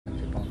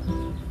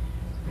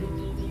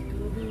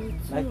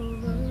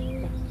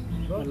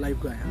Live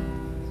गयो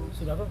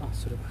सुरु भयो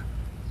सुरु भयो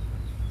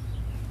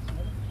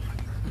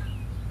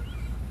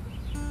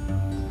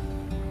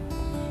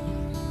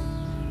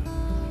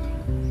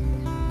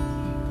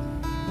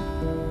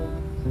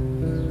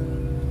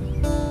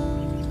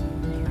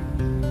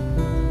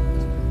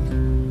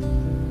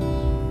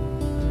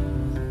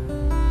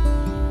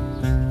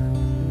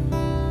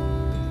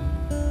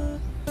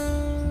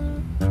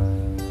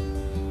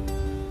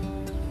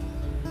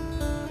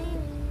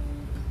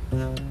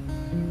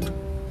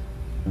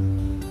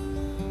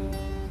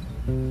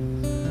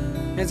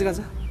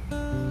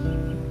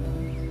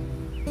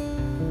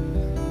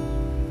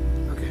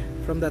ओके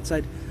फ्रम द्याट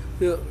साइड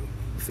त्यो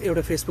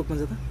एउटा फेसबुकमा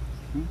छ त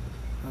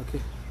ओके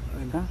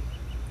होइन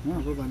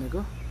अब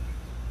भनेको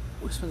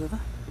उसमा छ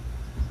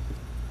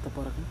त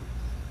परको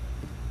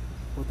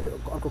हो त्यो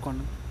अर्को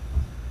कर्नर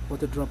हो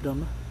त्यो ड्रप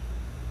डाउनमा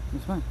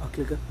उसमा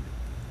क्लिक गर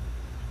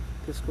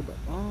त्यसको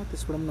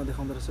त्यसबाट पनि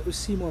नदेखाउँदो रहेछ उयो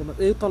सी मोडमा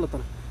ए तल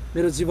तल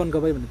मेरो जीवन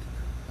गवाई भन्ने थियो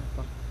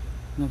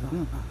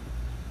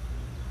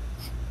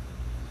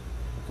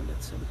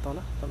तल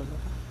तल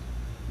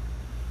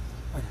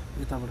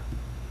यताबाट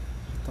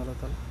तल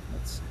तल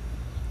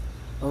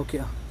ओके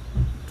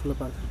ठुलो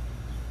पार्दा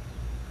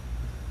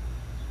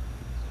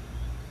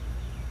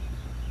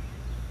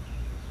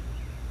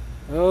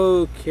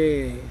ओके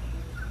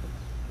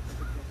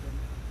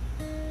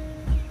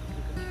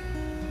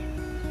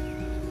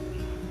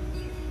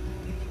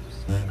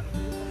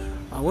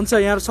हुन्छ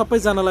यहाँ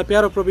सबैजनालाई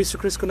प्यारो प्रभु यीशु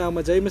ख्रीष्टको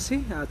नाममा जय मसी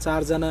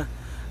 4 जना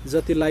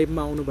जति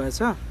लाइभमा आउनु भएछ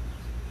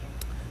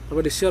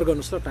तपाईले शेयर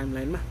गर्नुस् ल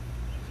टाइमलाइनमा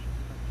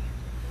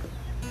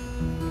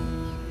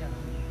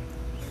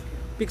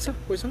पिक्चर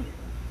कोइसँग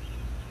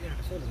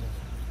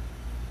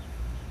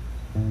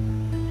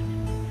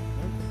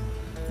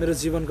मेरो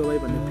जीवन गवाई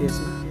भन्ने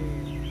पेजमा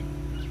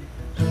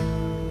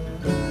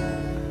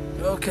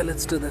ओके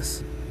लेट्स डु दिस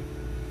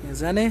यहाँ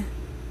जाने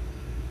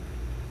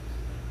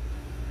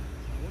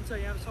हुन्छ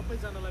यहाँ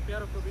सबैजनालाई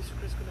प्यारो प्रभु यीशु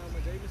ख्रीष्टको नाममा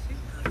जय मसी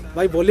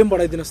भाइ भोल्युम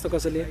बढाइदिनुस् त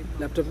कसैले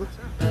ल्यापटपको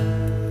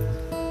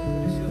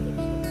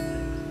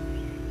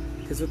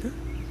के छ त्यो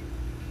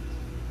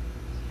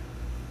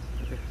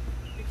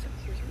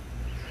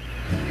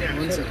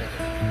हुन्छ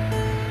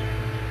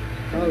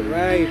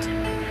अलराइट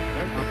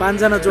 5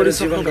 जना जोडी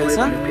सक्नु भएछ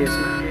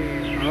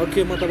ओके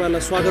म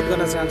तपाईहरुलाई स्वागत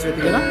गर्न चाहन्छु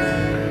यतिखेर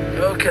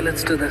ओके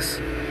लेट्स डु दिस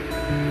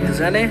यहाँ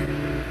जाने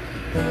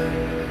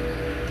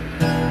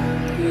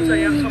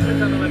यहाँ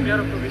सबैजनालाई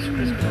प्यारो प्रभु यीशु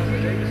ख्रीष्टको नाममा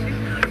जय मसी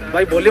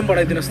भाइ भोल्युम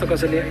बढाइदिनुस् त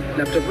कसैले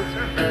ल्यापटपको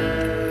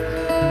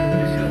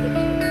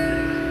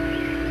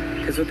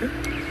के छ त्यो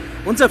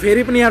हुन्छ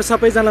फेरि पनि यहाँ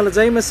सबैजनालाई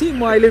जय मसी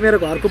म अहिले मेरो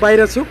घरको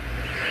बाहिर छु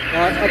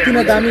अति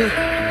नै दामी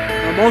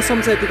मौसम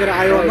छ यतिखेर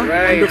आयो होला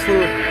वन्डरफुल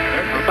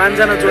 5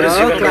 जना जोडी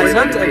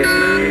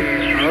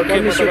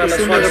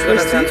स्वागत गर्न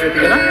चाहन्छु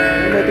यतिखेर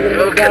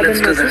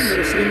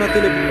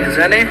श्रीमतीले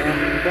जाने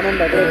बनाउनु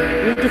भएको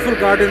ब्युटिफुल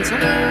गार्डन छ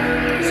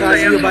साथै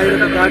यो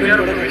बाहिरको गार्डनबाट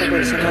म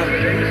तपाईहरुसँग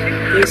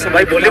केही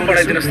समय भोल्युम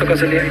बढाइदिनुस् त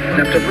कसैले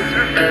ल्यापटपको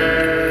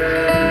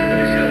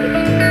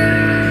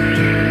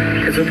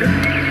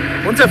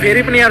हुन्छ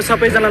फेरि पनि यहाँ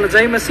सबैजनालाई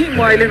जय मसी म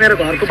अहिले मेरो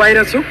घरको बाहिर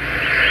छु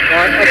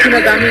अति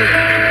नै दामी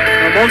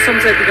मौसम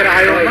छ यतिखेर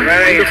आयो होला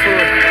वन्डरफुल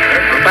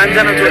 5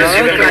 जना जोडी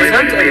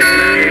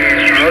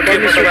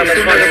स्वागत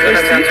गर्न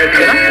चाहन्छु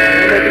यतिखेर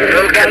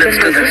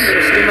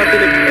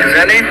श्रीमतीले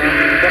जाने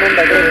बनाउनु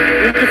भएको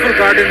ब्युटिफुल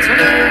गार्डन छ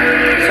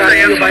साथै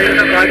यो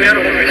बाहिरको गार्डनबाट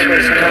म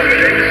तपाईहरुसँग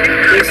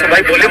केही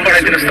समय भोल्युम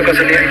बढाइदिनुस् त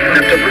कसैले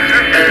ल्यापटपको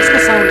यसको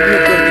साउन्ड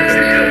म्युट गरिदिनुस्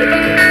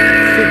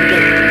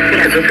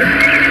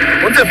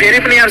हुन्छ फेरि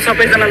पनि यहाँ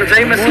सबैजनालाई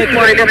जय मसी म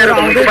अहिले मेरो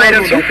घरको बाहिर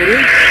छु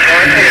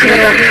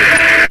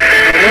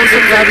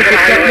मौसम जाबीको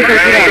टेक्निकल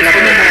कुराहरुलाई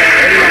पनि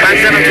म 5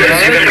 जना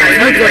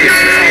जोडी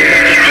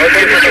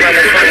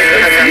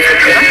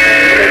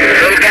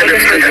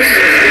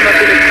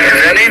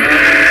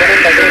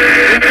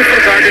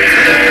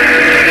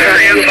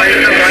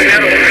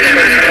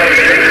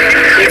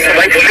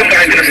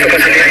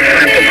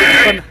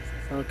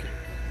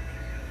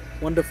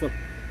वन्डरफुल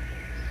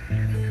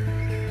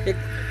एक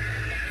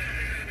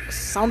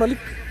साउन्ड अलिक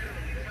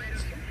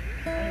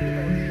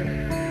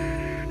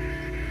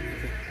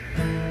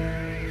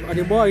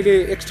अनि म अहिले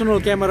एक्सटर्नल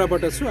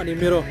क्यामेराबाट छु अनि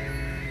मेरो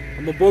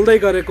म बोल्दै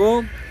गरेको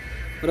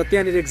र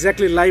त्यहाँनिर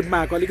एक्ज्याक्टली लाइभमा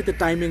आएको अलिकति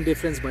टाइमिङ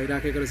डिफरेन्स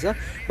भइराखेको रहेछ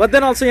बट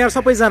देन अल्सो यहाँ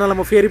सबैजनालाई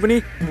म फेरि पनि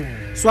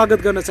स्वागत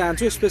गर्न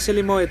चाहन्छु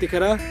स्पेसली म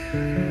यतिखेर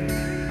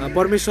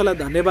परमेश्वरलाई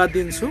धन्यवाद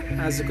दिन्छु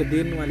आजको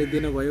दिन उहाँले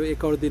दिनुभयो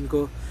 1 और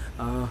दिनको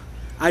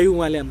आयु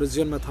उहाँले हाम्रो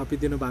जीवनमा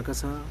थपिदिनु भएको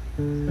छ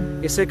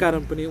यसै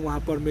कारण पनि उहाँ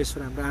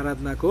परमेश्वर हाम्रो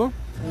आराधनाको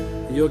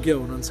योग्य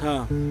हुनुहुन्छ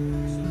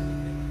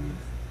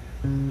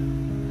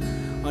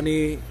अनि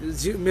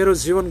मेरो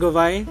जीवन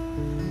गवाई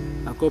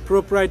को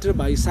प्रोप्राइटर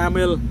भाइ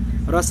सामुएल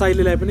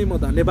रसाइलीलाई पनि म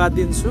धन्यवाद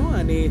दिन्छु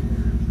अनि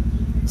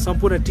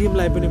सम्पूर्ण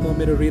टिमलाई पनि म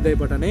मेरो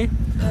हृदयबाट नै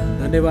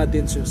धन्यवाद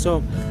दिन्छु so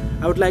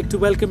I would like to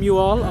welcome you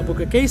all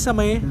अबको केही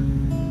समय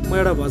म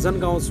एउटा भजन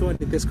गाउँछु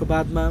अनि त्यसको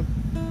बादमा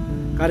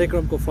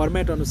कार्यक्रमको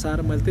फर्मेट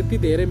अनुसार मैले त्यति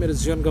धेरै मेरो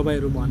जीवन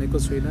गवाईहरू भनेको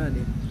छुइनँ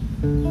अनि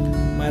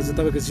म आज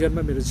तपाईको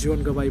जीवनमा मेरो जीवन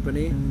गवाई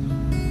पनि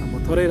म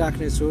थोरै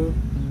राख्नेछु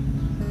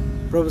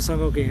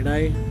प्रभुसँगको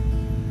हिँडाइ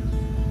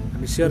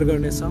हामी सेयर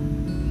गर्नेछौँ।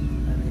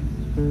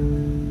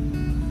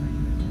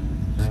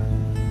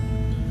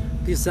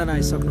 30 जना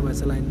आइसक्नु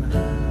भएछ लाइनमा।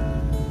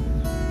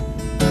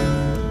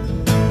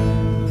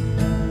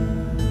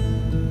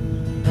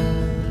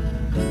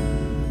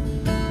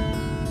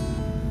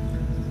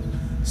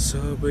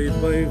 सबै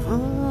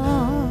वैभव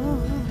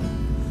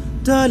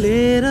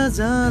टलेर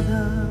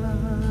जाँदा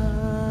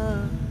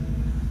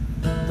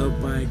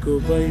तपाईको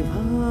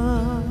वैभव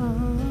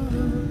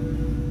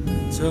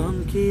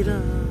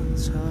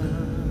चम्किरहन्छ।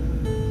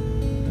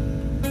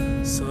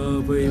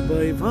 सबै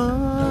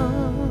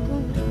वैभव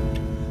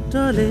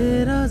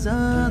टलेर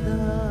जाँदा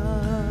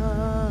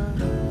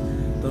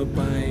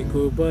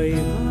तपाईको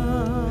वैभव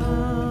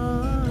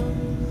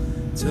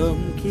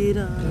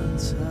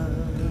चम्किरहन्छ।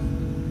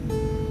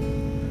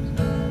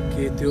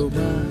 के त्यो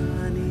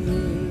मानी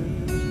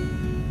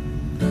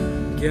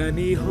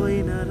ज्ञानी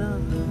होइन र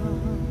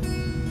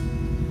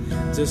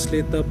जसले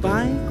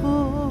तपाईको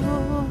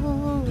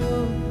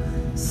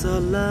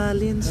सल्लाह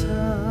लिन्छ।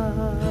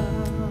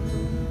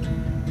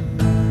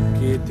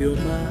 के त्यो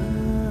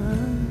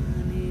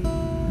मानी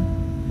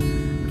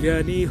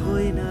ज्ञानी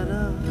होइन र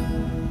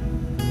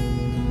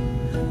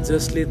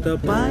जसले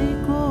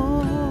तपाईको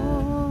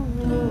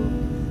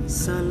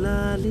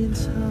सल्लाह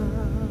लिन्छ।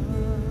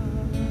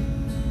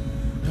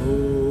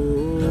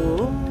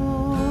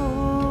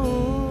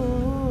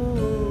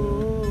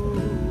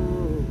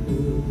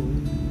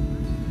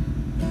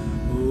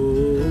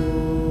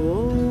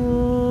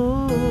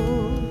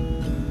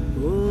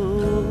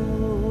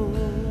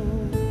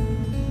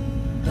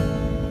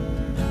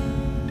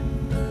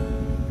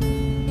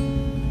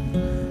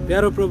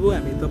 प्यारो प्रभु,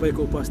 हामी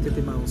तपाईको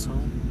उपस्थितिमा आउँछौँ।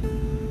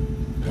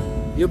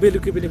 यो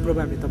बेलुकी पनि प्रभु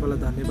हामी तपाईँलाई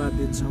धन्यवाद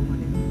दिन्छौँ।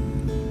 अनि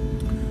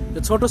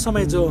यो छोटो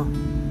समय जो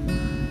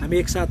हामी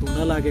एकसाथ हुन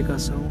लागेका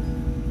छौँ,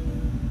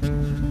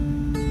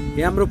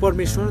 हाम्रो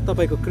परमेश्वर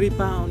तपाईँको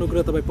कृपा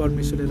अनुग्रह तपाईँ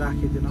परमेश्वरले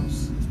राखिदिनुहोस्।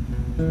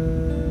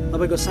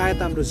 तपाईँको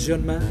सहायता हाम्रो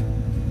जीवनमा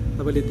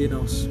तपाईँले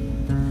दिनुहोस्।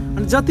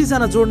 अनि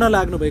जतिजना जोड्न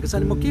लाग्नु भएको छ,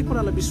 अनि म के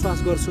कुरालाई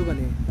विश्वास गर्छु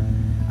भने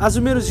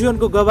आज मेरो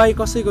जीवनको गवाई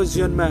कसैको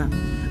जीवनमा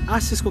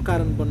आशिषको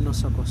कारण बन्न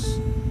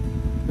सकोस्।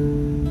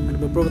 अनि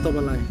म प्रभु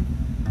तपाईँलाई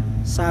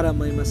सारा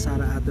महिमा,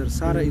 सारा आदर,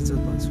 सारा इज्जत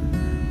भन्छु।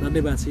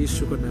 धन्यवाद छ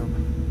यीशुको नाममा।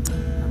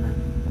 आमेन।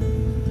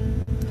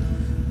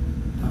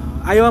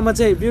 आयोवामा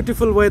चाहिँ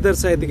ब्युटिफुल वेदर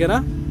छ यतिखेर।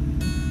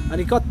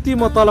 अनि कति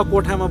म तल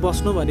कोठामा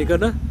बस्नु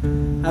भनिकन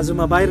आज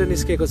म बाहिर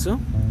निस्केको छु।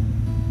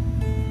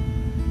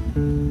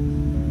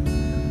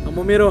 म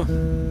मेरो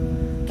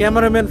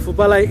क्यामेराम्यान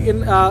फुपालाई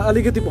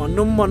अलिकति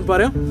भन्नु पनि मन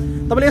पर्यो।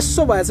 तपाईँले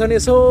यसो भएछ भने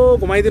यसो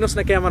घुमाइदिनुहोस्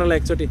न क्यामेरालाई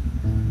एकचोटि।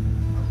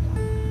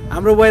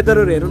 हाम्रो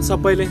वेदरहरू हेर्नु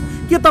सबैले।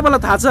 के तपाईँलाई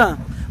थाहा छ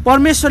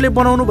परमेश्वरले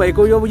बनाउनु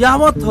भएको यो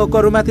यावत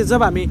थोकहरूमाथि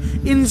जब हामी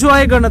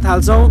इन्जोय गर्न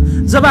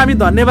थाल्छौँ, जब हामी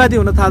धन्यवादी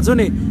हुन थाल्छौँ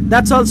नि,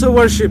 द्याट्स अल्सो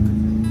वर्शिप।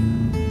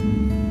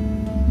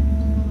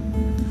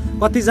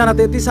 कतिजना त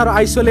यति साह्रो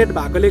आइसोलेट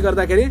भएकोले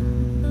गर्दाखेरि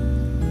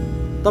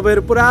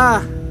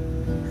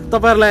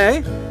तपाईँहरूलाई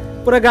है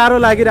पुरा गाह्रो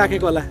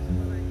लागिराखेको होला।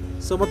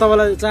 सो म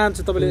तपाईँलाई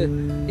चाहन्छु तपाईँले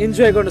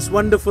इन्जोय गर्नुहोस्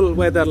वन्डरफुल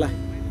वेदरलाई।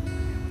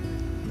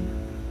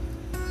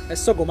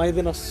 यसो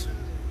घुमाइदिनुहोस्।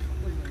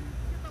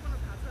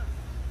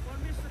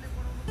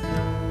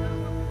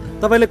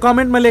 तपाईँले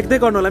कमेन्टमा लेख्दै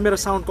गर्नु होला मेरो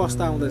साउन्ड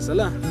कस्तो आउँदैछ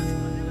ल।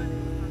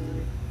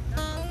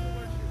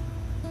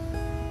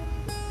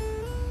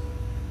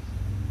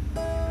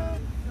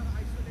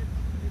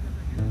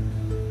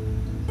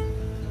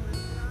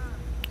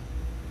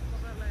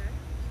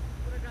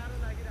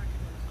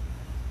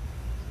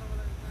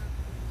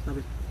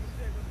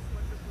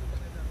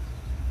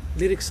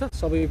 लिरिक्स छ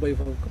सबै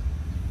वैभवको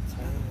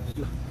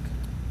ल।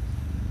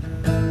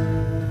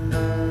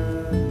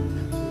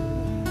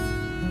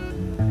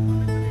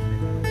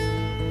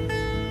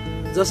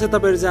 जसै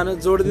तपाईँहरू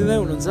जोडिदिँदै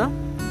हुनुहुन्छ,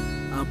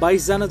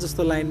 22 जना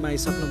जस्तो लाइनमा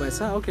आइसक्नु भएछ।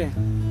 ओके,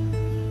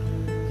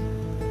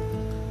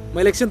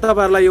 मैले एकछिन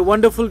तपाईँहरूलाई यो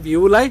वन्डरफुल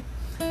भ्यूलाई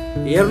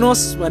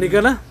हेर्नुहोस्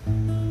भनिकन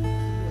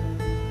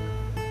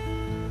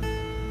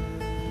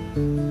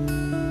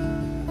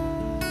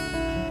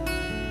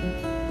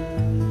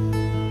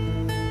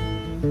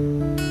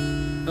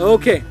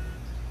ओके।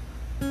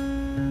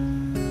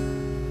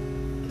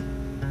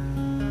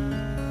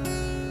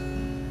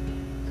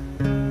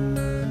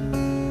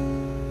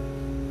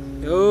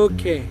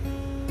 ओके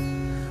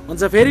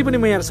हुन्छ, फेरि पनि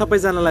म यहाँ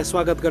सबैजनालाई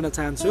स्वागत गर्न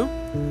चाहन्छु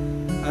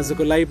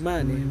आजको लाइभमा।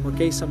 अनि म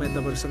केही समय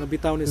तपाईँहरूसँग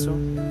बिताउने छु।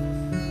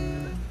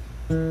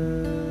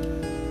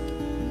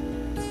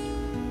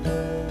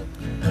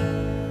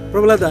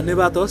 प्रभुलाई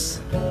धन्यवाद होस्।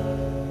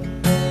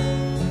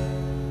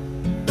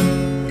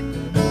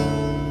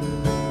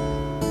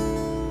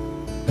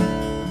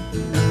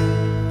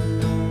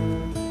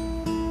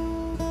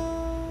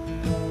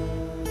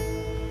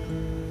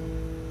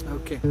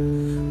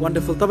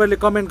 वन्डरफुल। तपाईँहरूले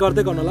कमेन्ट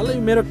गर्दै गर्नु होला।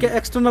 मेरो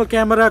एक्सटर्नल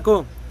क्यामेराको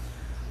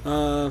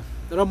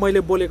र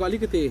मैले बोलेको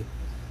अलिकति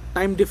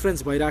टाइम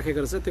डिफ्रेन्स भइराखेको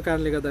रहेछ। त्यो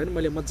कारणले गर्दाखेरि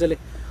मैले मजाले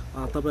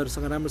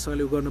तपाईँहरूसँग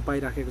राम्रोसँगले उ गर्न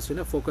पाइराखेको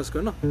छुइनँ, फोकस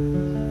गर्न।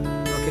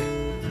 ओके,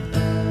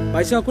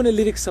 भाइसँग कुनै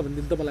लिरिक्स छ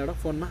भनिदिनु त मलाई एउटा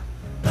फोनमा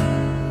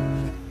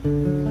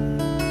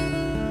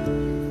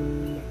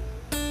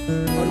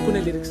अरू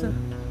कुनै लिरिक्स छ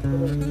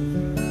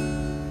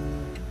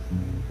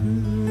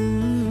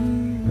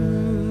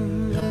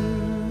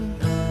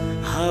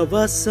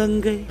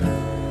हावासँगै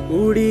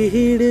उडी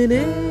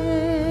हिँड्ने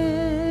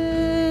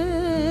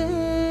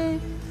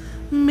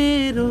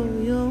मेरो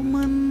यो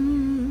मन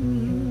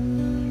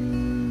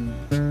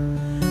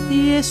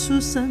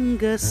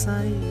येशूसँग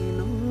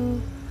साइनो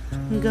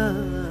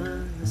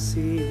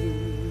गासी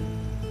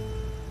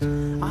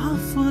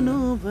आफ्नो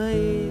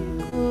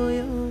भएको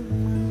यो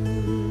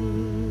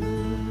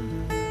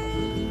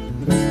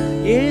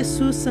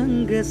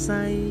येशूसँग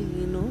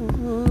साइनो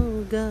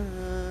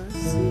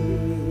गासी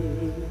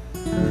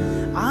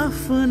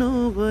आफ्नो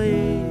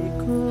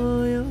भएको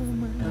यो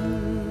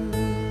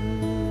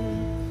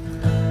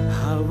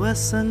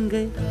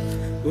हावासँगै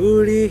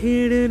उडी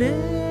हिँड्ने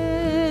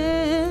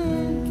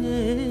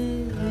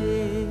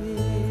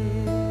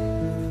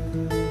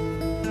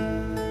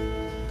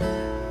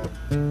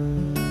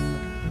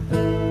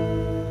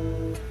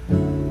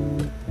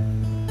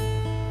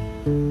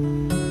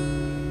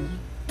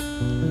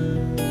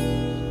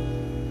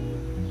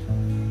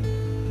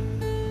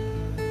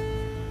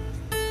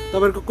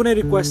तपाईहरुको कुनै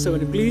रिक्वेस्ट छ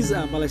भने प्लिज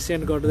मलाई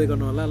सेन्ड गर्दै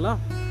गर्नु होला ल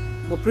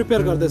म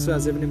प्रिपेयर गर्दैछु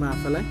अझै पनि म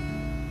आफैलाई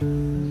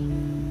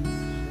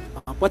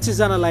 25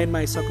 जना लाइनमा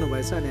आइसक्नु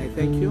भएछ अनि I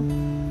thank you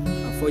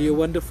for your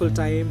wonderful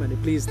time अनि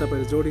प्लिज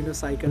तपाईहरु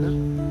जोडिनुस् आइकन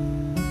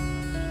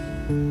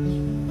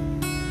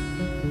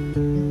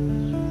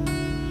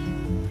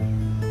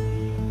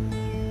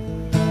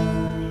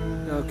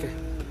ओके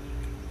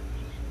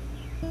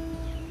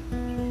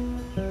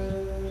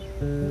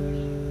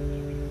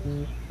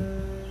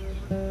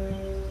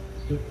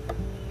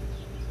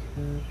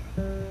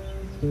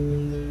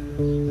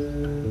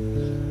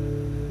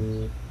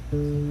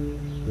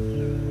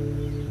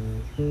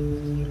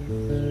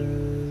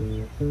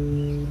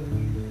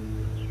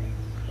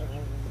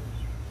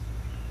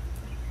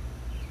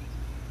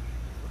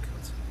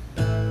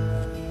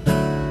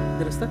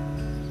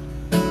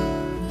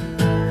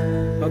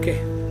ओके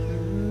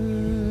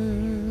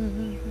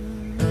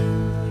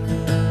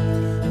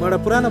म एउटा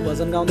पुरानो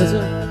भजन गाउँदैछु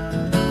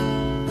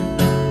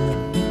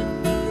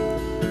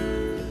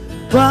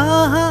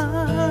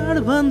पहाड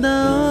भन्दा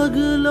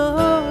अग्लो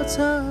छ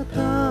त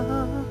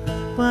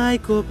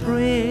पाएको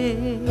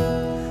प्रेम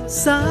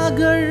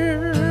सागर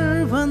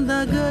भन्दा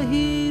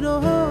गहिरो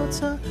छ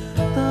त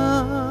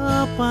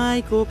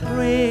पाएको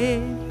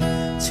प्रेम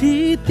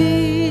छिती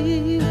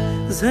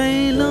झै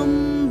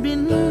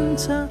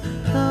लम्बिन्छ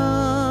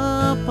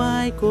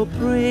तपाईँको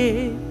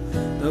प्रेम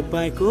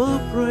तपाईँको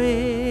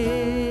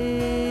प्रेम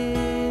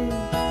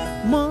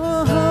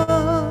मह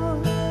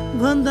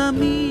भन्दा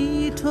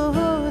मिठो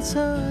छ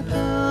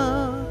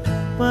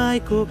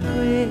तपाईँको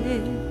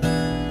प्रेम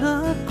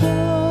आको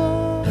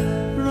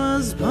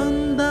रस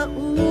भन्दा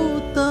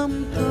उत्तम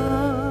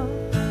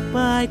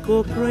तपाईँको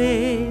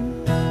प्रेम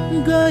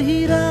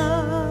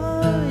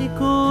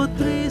गहिराईको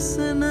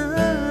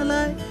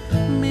तृष्णालाई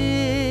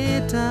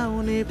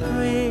मेटाउने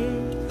प्रेम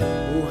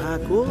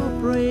उहाँको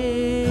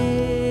प्रेम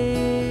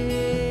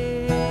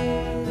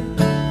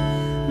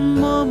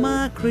ममा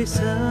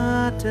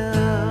ख्रिस्ट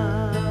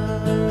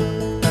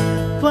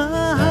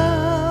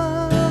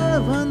पहाड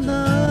भन्दा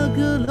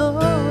अग्लो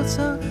छ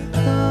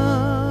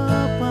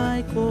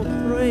तपाईँको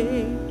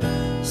प्रेम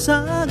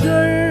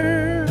सागर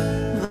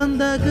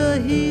भन्दा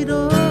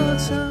गहिरो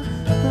छ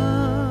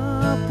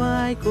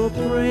तपाईँको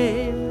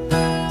प्रेम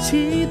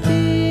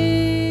छिती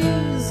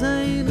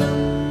झै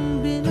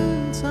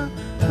लम्बिन्छ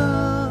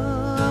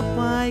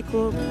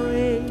तपाईँको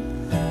प्रेम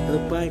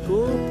तपाईँको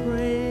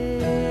प्रेम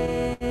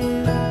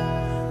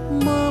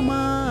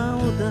ममा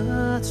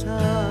आउँदछ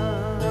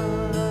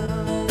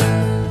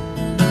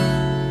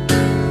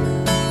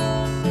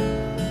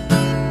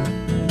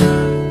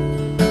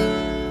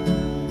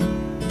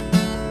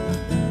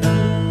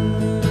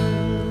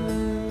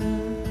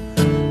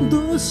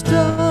दुष्ट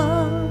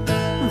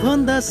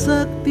भन्दा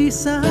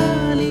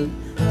शक्तिशाली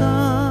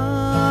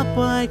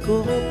तपाईँको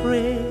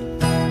प्रेम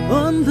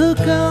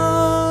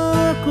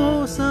अन्धकारको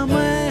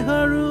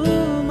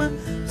समयहरूमा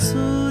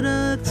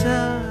सुरक्षा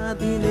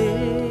दिने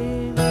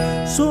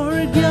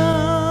स्वर्गीय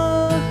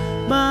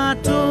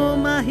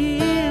बाटोमा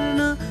हिँड्न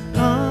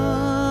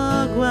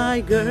अगुवाई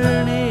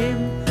गर्ने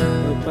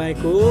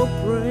तपाईँको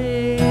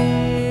प्रेम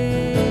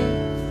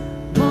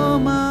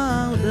ममा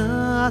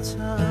आउँदछ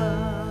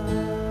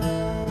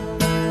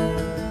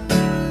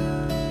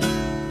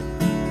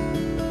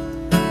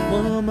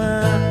ममा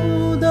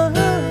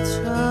आउँदछ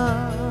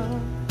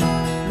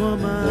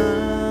ममा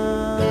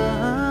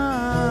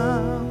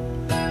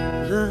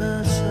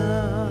आउँदछ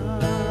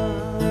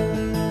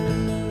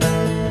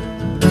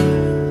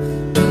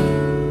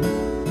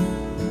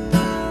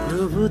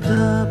प्रभु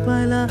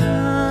तपाईँलाई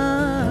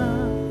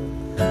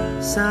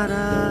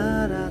सारा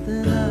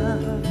आराधना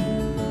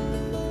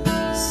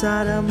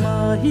सारा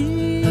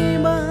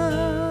महिमा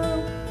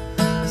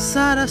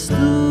सारा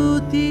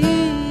स्तुति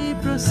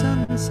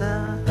प्रशंसा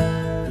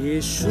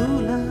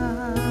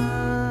येशूलाई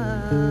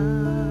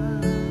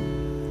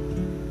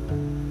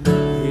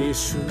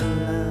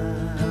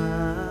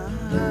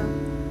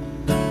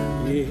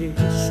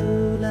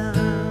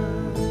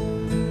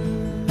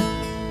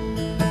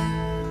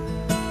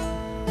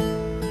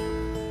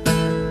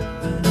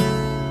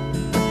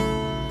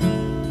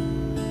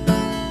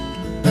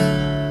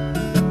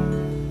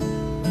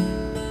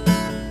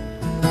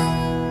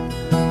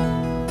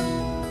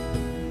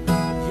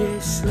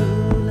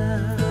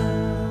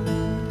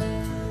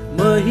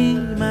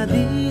महिमा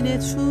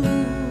दिनेछु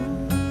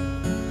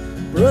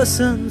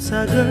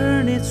प्रशंसा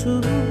गर्नेछु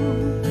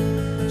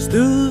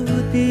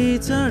स्तुति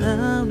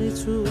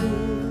चढाउनेछु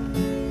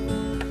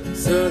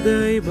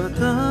सदैव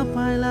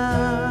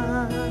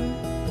तपाईलाई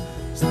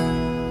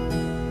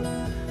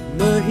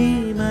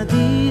महिमा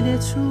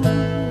दिनेछु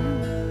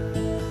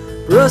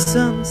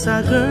प्रशंसा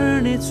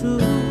गर्नेछु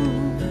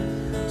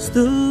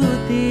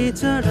स्तुति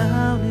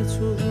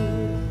चढाउनेछु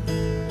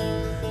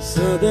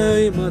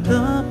सदैव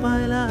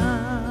तपाईलाई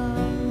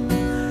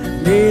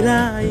मेरा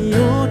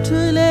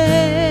ओठले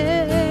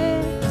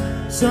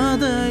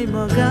सधैँ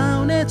म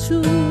गाउनेछु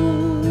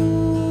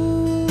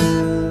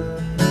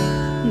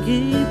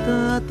गीत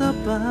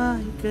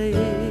तपाईकै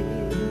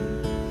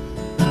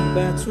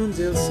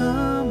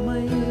बाँचुन्जेलसम्म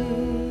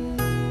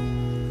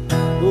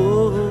ओ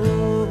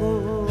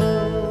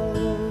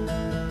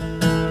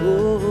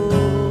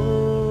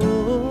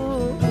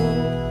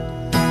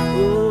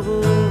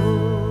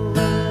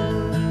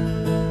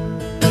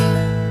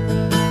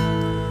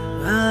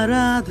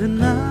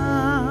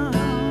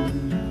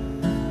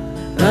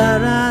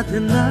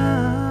आराधना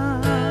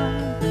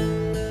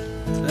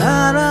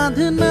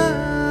आराधना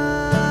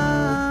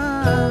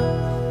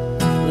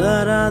आराधना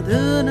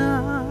आराधना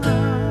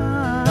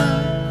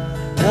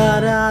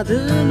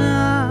आराधना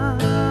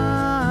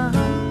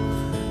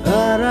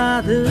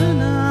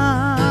आराधना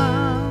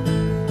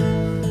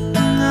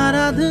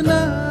आराधना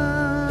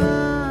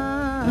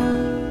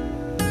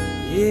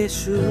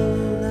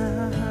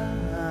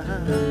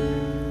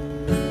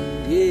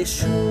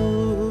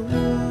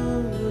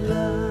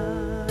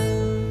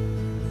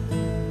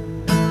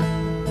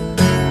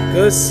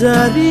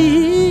कसरी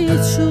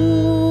छु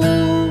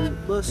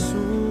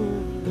बसु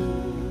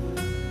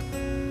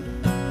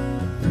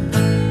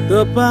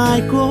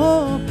तपाईको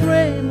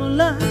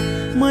प्रेमलाई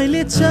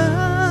मैले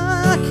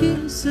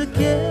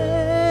चाखिसके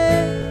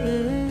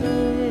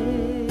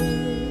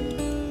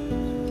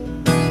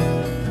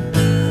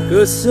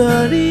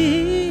कसरी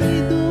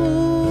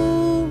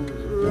दूर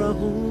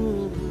रहूं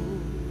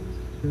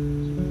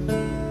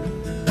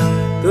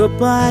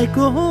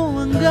तपाईको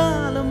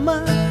अङ्गालमा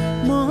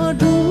म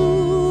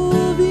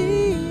डुबिसके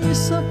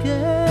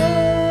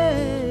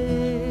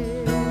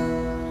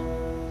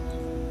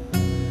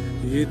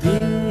यदि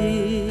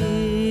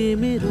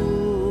मेरो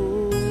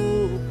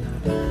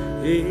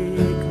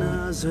एक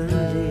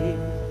नजरले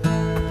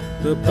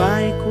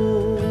तपाईको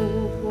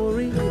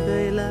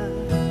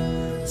हृदयलाई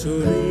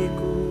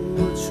चोरेको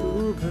छु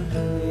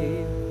भने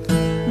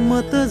म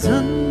त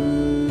झन्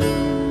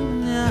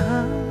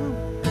यहाँ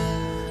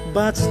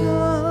बाँच्न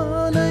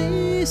नै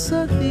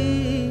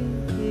सक्दिन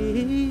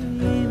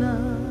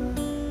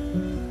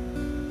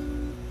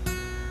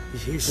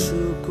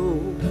येशूको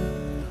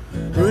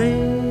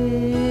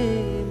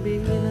प्रेम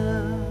बिना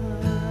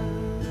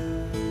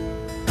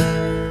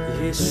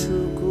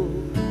येशूको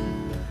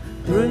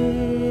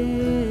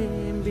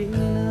प्रेम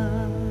बिना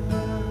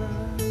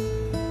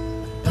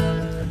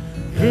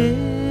हे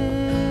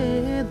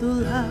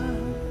दुल्हा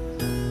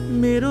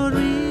मेरो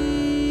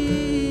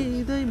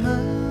हृदयमा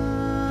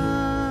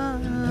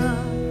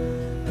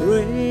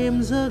प्रेम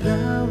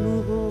जगाउनु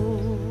हो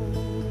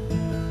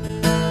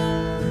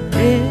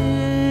हे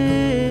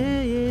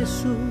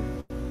येशू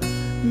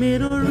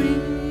मेरो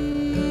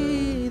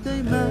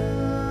हृदयमा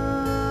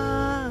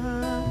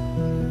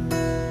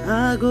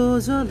आगो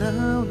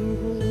जलाउनु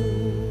हो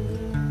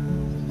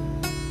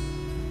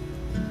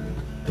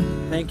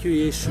थ्याङ्क यू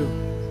येशू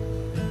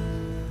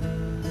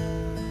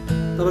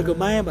तपाईको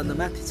माया भन्दा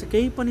माथि चाहिँ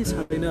केही पनि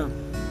छैन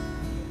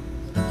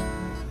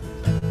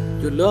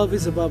Your love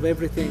is above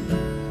everything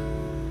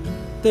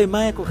त्यही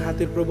मायाको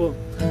खातिर प्रभु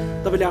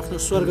तपाईले आफ्नो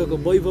स्वर्गको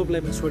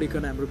वैभवलाई पनि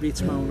छोडिकन हाम्रो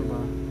बीचमा आउनुभयो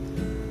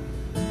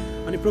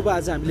अनि प्रभु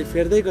आज हामीले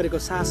फेर्दै गरेको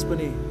सास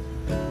पनि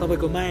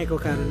तपाईको मायाको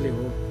कारणले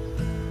हो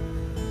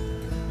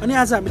अनि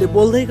आज हामीले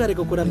बोल्दै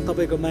गरेको कुरा पनि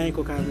तपाईको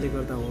मायाको कारणले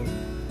गर्दा हो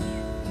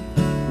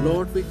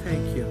Lord we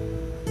thank you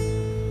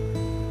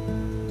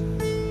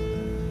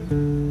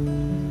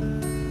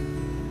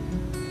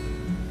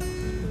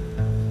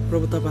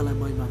प्रभु तपाईलाई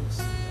महिमा होस्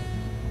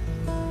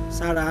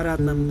सारा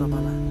आराधना पनि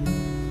तपाईलाई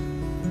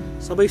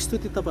सबै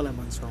स्तुति तपाईलाई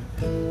भन्छौँ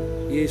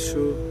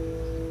येशू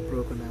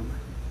प्रभुको नाममा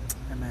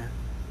आमेन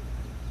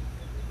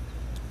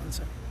हुन्छ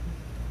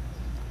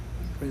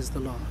प्रेज द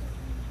लर्ड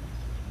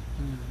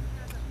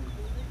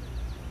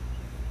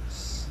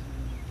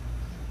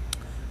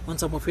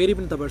हुन्छ म फेरि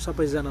पनि तपाईहरु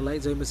सबैजनालाई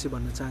जय मसीह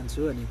भन्न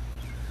चाहन्छु अनि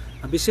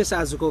विशेष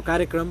आजको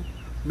कार्यक्रम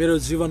मेरो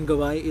जीवन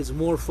गवाई इज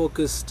मोर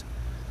फोकस्ड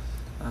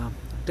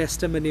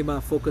टेस्टिमनीमा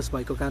फोकस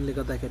भएको कारणले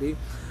गर्दाखेरि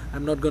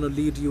I'm not going to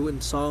lead you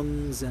in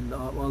songs and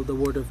all the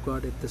word of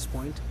God at this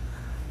point.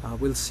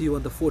 We'll see you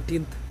on the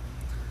 14th.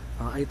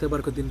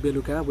 आइतबारको दिन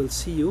बेलुका we'll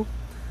see you.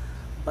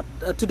 But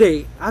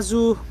today, आज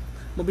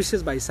म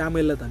विशेष भाइ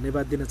सामुएललाई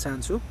धन्यवाद दिन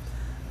चाहन्छु.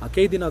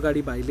 केही दिन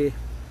अगाडि भाइले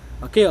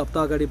केही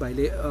हप्ता अगाडि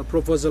भाइले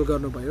प्रपोजल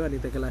गर्नुभयो अनि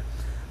त्यसलाई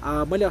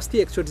मैले अस्ति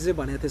एकचोटि चाहिँ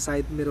भनेको थिएँ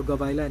सायद मेरो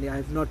गवाईलाई अनि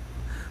आई हेभ नट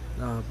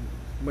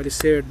मैले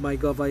सेयर्ड माई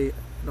गवाई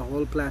द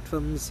होल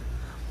प्लेटफर्म्स.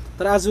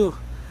 तर आज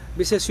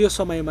विशेष यो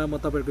समयमा म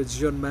तपाईँहरूको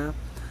जीवनमा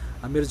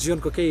मेरो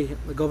जीवनको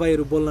केही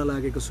गवाईहरू बोल्न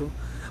लागेको छु.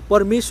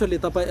 परमेश्वरले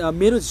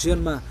मेरो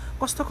जीवनमा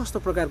कस्तो कस्तो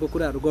प्रकारको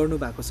कुराहरू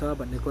गर्नुभएको छ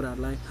भन्ने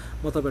कुराहरूलाई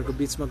म तपाईँहरूको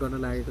बिचमा गर्न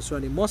लागेको छु.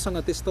 अनि मसँग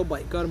त्यस्तो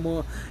भयङ्कर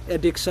म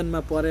एडिक्सनमा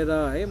परेर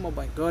है म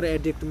भयङ्कर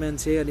एडिक्ट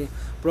मान्छे अनि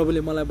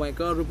प्रभुले मलाई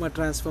भयङ्कर रूपमा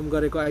ट्रान्सफर्म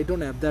गरेको I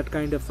don't have that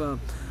kind of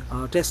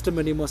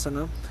testimony मसँग.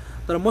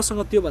 तर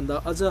मसँग त्योभन्दा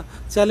अझ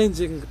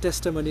च्यालेन्जिङ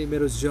टेस्टमनी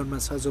मेरो जीवनमा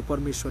छ जो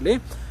परमेश्वरले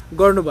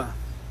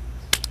गर्नुभयो.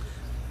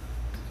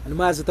 अनि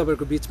म आज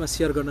तपाईँहरूको बिचमा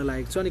सेयर गर्न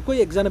लागेको छु. अनि कोही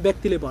एकजना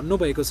व्यक्तिले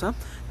भन्नुभएको छ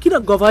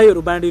किन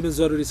गवाईहरू बाँडिनु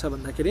जरुरी छ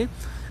भन्दाखेरि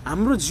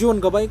हाम्रो जीवन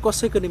गवाई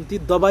कसैको निम्ति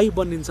दबाई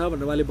बनिन्छ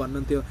भनेर उहाँले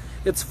भन्नुहुन्थ्यो.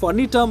 It's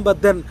funny term but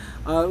then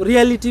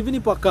reality पनि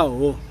पक्का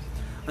हो.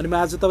 अनि म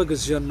आज तपाईँको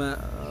जीवनमा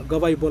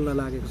गवाई बोल्न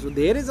लागेको छु.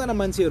 धेरैजना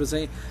मान्छेहरू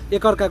चाहिँ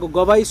एकअर्काको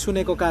गवाई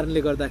सुनेको कारणले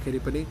गर्दाखेरि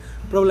पनि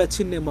प्रभुलाई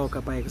चिन्ने मौका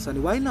पाएको छ. अनि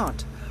वाइ नट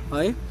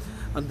है.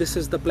 अनि दिस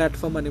इज द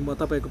प्लेटफर्म. अनि म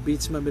तपाईँको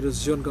बिचमा मेरो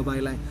जीवन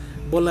गवाईलाई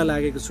बोल्न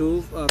लागेको छु.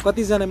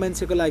 कतिजना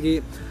मान्छेको लागि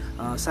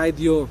सायद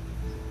यो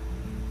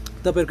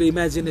तपाईँहरूको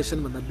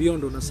इमेजिनेसनभन्दा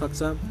बियोन्ड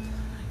हुनसक्छ.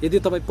 यदि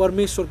तपाईँ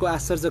परमेश्वरको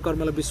आश्चर्य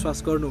कर्मलाई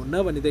विश्वास गर्नुहुन्न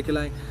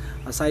भनेदेखिलाई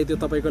सायद यो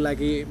तपाईँको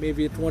लागि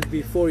maybe it want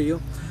be for you.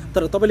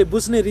 तर तपाईँले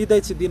बुझ्ने हृदय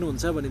चाहिँ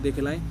दिनुहुन्छ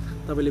भनेदेखिलाई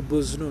तपाईँले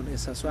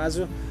बुझ्नुहुनेछ. सो आज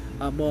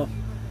म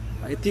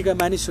यतिका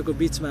मानिसहरूको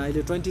बिचमा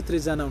अहिले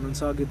 23 जना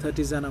हुनुहुन्छ, अघि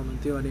 30 जना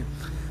हुनुहुन्थ्यो. अनि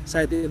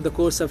सायद in the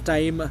course of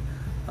time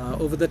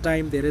over the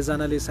time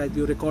धेरैजनाले सायद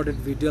यो रेकर्डेड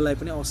भिडियोलाई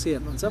पनि अवश्य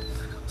हेर्नुहुन्छ.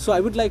 So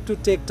I would like to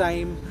take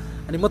time.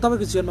 अनि म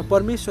तपाईँको जीवनमा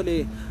परमेश्वरले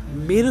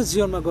मेरो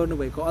जीवनमा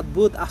गर्नुभएको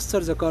अद्भुत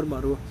आश्चर्य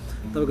कर्महरू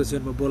तपाईँको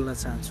जीवनमा बोल्न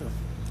चाहन्छु.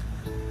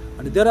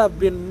 अनि there have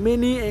been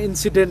many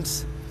incidents.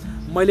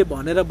 मैले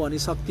भनेर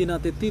भनिसक्दिनँ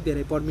त्यति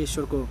धेरै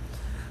परमेश्वरको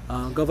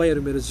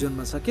गवाईहरू मेरो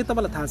जीवनमा छ. के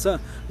तपाईँलाई थाहा छ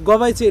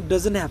गवाई चाहिँ it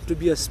doesn't have to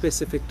be a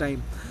specific time.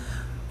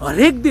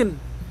 हरेक दिन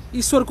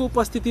ईश्वरको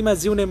उपस्थितिमा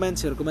जिउने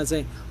मान्छेहरूकोमा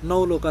चाहिँ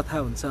नौलो कथा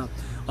हुन्छ.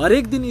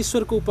 हरेक दिन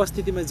ईश्वरको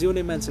उपस्थितिमा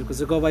जिउने मान्छेहरूको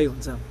चाहिँ गवाई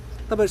हुन्छ.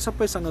 तपाईँहरू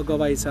सबैसँग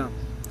गवाई छ.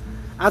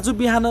 आज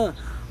बिहान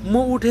म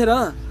उठेर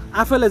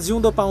आफैलाई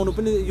जिउँदो पाउनु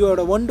पनि यो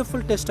एउटा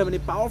वन्डरफुल टेस्टमनी,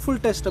 पावरफुल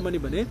टेस्टमनी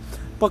भने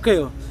पक्कै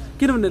हो.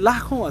 किनभने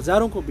लाखौँ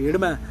हजारौँको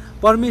भिडमा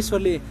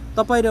परमेश्वरले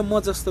तपाईँ र म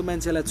जस्तो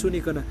मान्छेलाई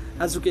चुनिकन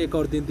आजको एक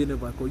और दिन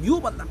दिनुभएको.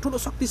 योभन्दा ठुलो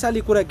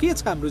शक्तिशाली कुरा के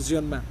छ हाम्रो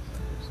जीवनमा.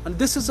 अनि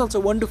this is also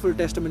wonderful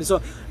testimony. So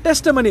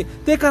testimony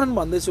त्यही कारण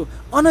भन्दैछु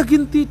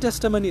अनगिन्ती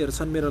टेस्टमनीहरू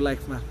छन् मेरो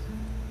लाइफमा.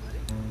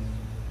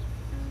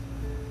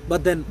 बट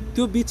देन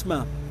त्यो बिचमा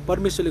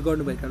परमेश्वरले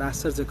गर्नुभएको एउटा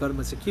आश्चर्य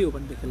कर्म चाहिँ के हो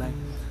भनेदेखिलाई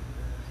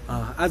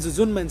आज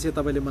जुन मान्छे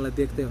तपाईँले मलाई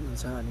देख्दै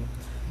हुनुहुन्छ अनि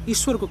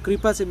ईश्वरको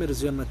कृपा चाहिँ मेरो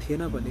जीवनमा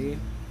थिएन भने,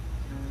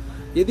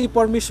 यदि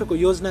परमेश्वरको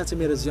योजना चाहिँ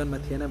मेरो जीवनमा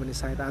थिएन भने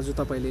सायद आज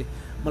तपाईँले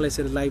मलाई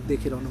यसरी लाइभ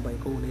देखिरहनु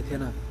भएको हुने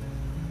थिएन.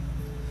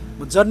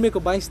 म जन्मेको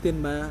 22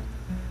 दिनमा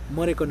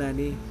मरेको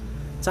नानी,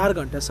 4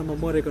 घन्टासम्म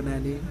मरेको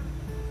नानी.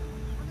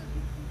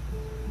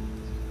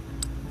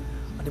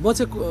 अनि म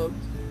चाहिँ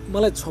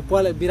मलाई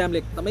छोपालाई बिरामले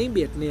एकदमै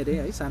भेट्ने अरे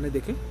है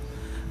सानैदेखि.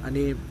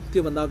 अनि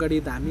त्योभन्दा अगाडि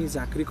धामी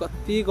झाँक्री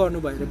कति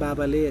गर्नुभयो अरे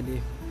बाबाले. अनि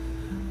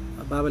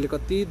बाबाले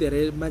कति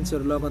धेरै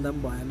मान्छेहरू लगाउँदा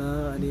पनि भएन.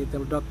 अनि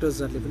त्यहाँ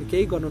डक्टर्सहरूले पनि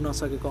केही गर्नु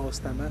नसकेको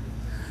अवस्थामा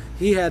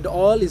ही had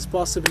all his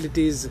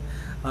possibilities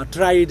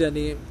tried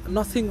अनि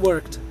नथिङ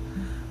वर्कड.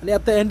 अनि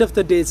at the and of the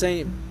day चाहिँ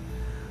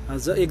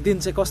एक दिन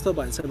चाहिँ कस्तो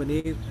भएछ भने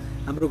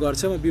हाम्रो घर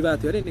छेउमा विवाह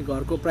थियो अरे. अनि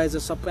घरको प्रायः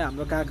सबै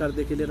हाम्रो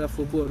काकाहरूदेखि लिएर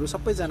फुपूहरू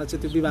सबैजना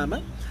चाहिँ त्यो विवाहमा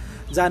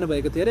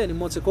जानुभएको थियो अरे. अनि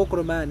म चाहिँ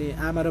कोक्रोमा अनि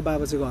आमा र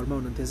बाबा चाहिँ घरमा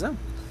हुनुहुन्थेछ.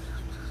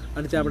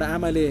 अनि त्यहाँबाट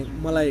आमाले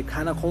मलाई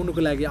खाना खुवाउनुको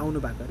लागि आउनु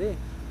भएको अरे.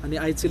 अनि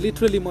आई चाहिँ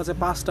लिटरली म चाहिँ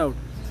पास्ड आउट.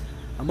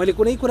 मैले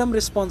कुनै कुरा पनि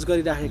रेस्पोन्स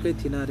गरिराखेकै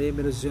थिइनँ अरे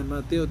मेरो जीवनमा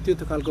त्यो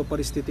खालको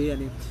परिस्थिति.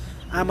 अनि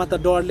आमा त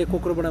डरले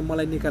कोक्रोबाट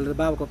मलाई निकालेर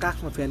बाबाको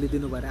काखमा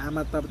फ्यालिदिनु भयो अरे.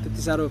 आमा त अब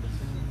त्यति साह्रो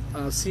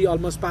C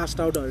almost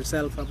passed out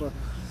herself.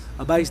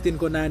 अब 22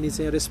 दिनको नानी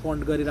चाहिँ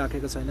रेस्पोन्ड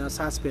गरिराखेको छैन,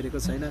 सास फेरेको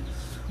छैन.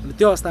 अनि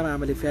त्यो अवस्थामा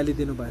आमाले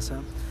फ्यालिदिनु भएछ.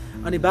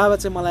 अनि बाबा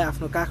चाहिँ मलाई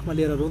आफ्नो काखमा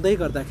लिएर रुँदै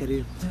गर्दाखेरि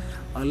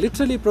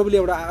लिटरली प्रभुले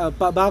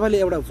बाबाले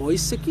एउटा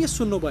भोइस चाहिँ के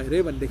सुन्नुभयो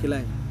अरे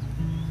भनेदेखिलाई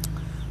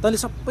तैँले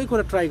सबै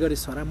कुरा ट्राई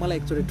गरिस् छोरा, मलाई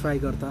एकचोटि ट्राई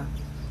गर त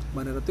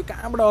भनेर त्यो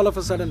कहाँबाट अल अफ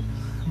अ सडन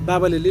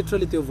बाबाले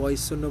लिटरली त्यो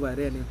भोइस सुन्नुभयो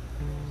अरे. अनि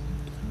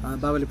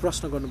बाबाले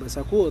प्रश्न गर्नुभएछ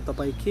को हो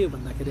तपाईँ के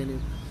भन्दाखेरि अनि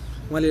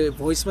उहाँले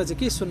भोइसमा चाहिँ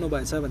के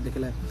सुन्नुभएछ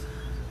भनेदेखिलाई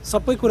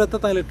सबै कुरा त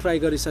तैँले ट्राई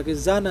गरिसकेस्,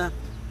 जान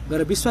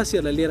गएर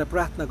विश्वासीहरूलाई लिएर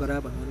प्रार्थना गर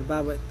भन्नु.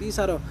 बाबा यति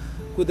साह्रो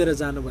कुदेर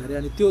जानुभयो अरे.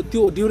 अनि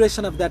त्यो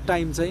ड्युरेसन अफ द्याट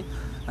टाइम चाहिँ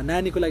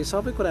नानीको लागि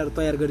सबै कुराहरू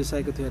तयार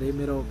गरिसकेको थियो अरे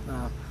मेरो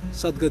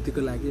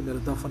सद्गतिको लागि, मेरो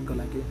दफनको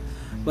लागि.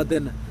 बट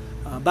देन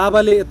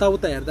बाबाले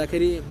यताउता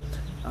हेर्दाखेरि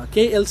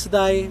केही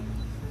एल्सदाय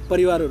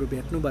परिवारहरू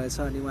भेट्नु भएछ.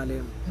 अनि उहाँले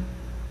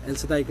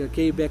एल्सदाईका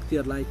केही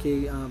व्यक्तिहरूलाई केही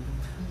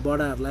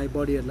बडाहरूलाई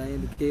बडीहरूलाई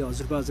अनि केही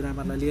हजुरबा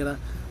हजुरआमाहरूलाई लिएर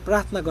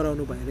प्रार्थना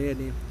गराउनु भयो अरे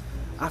अनि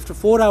आफ्टर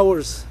 4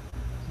 आवर्स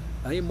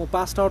है म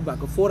पास्ट आउट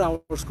भएको 4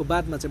 आवर्सको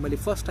बादमा चाहिँ मैले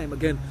first time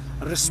again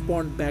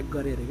respond back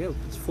गरेँ अरे क्या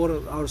 4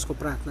 आवर्सको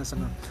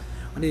प्रार्थनासँग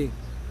अनि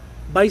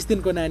 22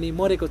 दिनको नानी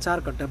मरेको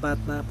 4 घन्टा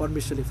बादमा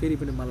परमेश्वरले फेरि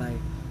पनि मलाई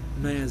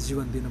नयाँ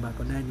जीवन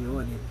दिनुभएको नानी हो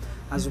अनि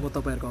आज म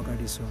तपाईँहरूको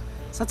अगाडि छु।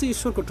 साँच्चै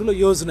ईश्वरको ठुलो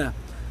योजना।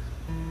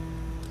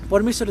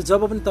 परमेश्वरले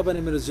जब पनि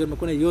तपाईँले मेरो जीवनमा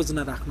कुनै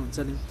योजना राख्नुहुन्छ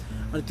नि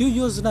अनि त्यो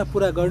योजना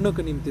पुरा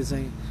गर्नको निम्ति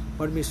चाहिँ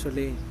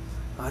परमेश्वरले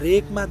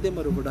हरेक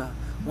माध्यमहरूबाट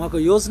उहाँको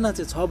योजना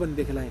चाहिँ छ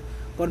भनेदेखिलाई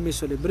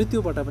परमेश्वरले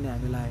मृत्युबाट पनि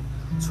हामीलाई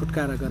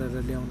छुटकारा गरेर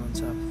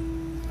ल्याउनुहुन्छ।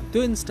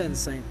 त्यो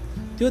इन्स्टेन्स चाहिँ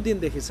त्यो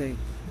दिनदेखि चाहिँ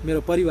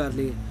मेरो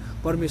परिवारले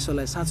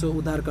परमेश्वरलाई साँचो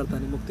उद्धारकर्ता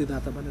अनि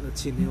मुक्तिदाता भनेर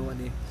चिन्यो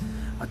अनि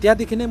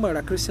त्यहाँदेखि नै म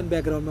एउटा क्रिस्चियन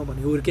ब्याकग्राउन्डमा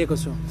भने हुर्केको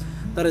छु।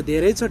 तर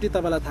धेरैचोटि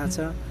तपाईँलाई थाहा छ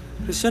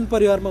क्रिस्चियन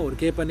परिवारमा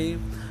हुर्के पनि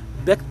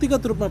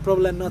व्यक्तिगत रूपमा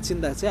प्रभुलाई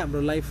नचिन्दा चाहिँ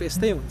हाम्रो लाइफ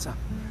यस्तै हुन्छ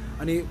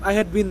अनि आई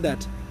ह्याड बिन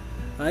द्याट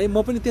है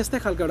म पनि त्यस्तै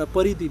खालको एउटा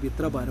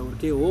परिधिभित्र भएर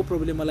हुर्के हो।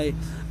 प्रभुले मलाई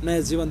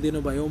नयाँ जीवन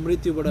दिनुभयो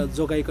मृत्युबाट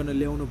जोगाइकन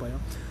ल्याउनु भयो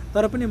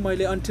तर पनि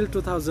मैले अन्टिल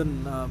 2000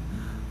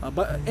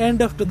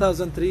 एन्ड अफ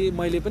 2003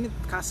 मैले पनि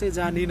खासै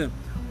जानिनँ।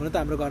 हुन त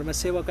हाम्रो घरमा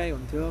सेवकाई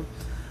हुन्थ्यो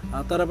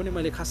तर पनि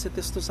मैले खासै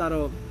त्यस्तो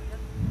साह्रो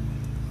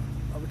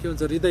अब के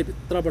भन्छ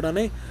हृदयभित्रबाट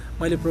नै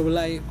मैले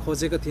प्रभुलाई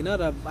खोजेको थिइनँ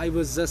र आई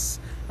वाज जस्ट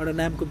एउटा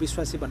नामको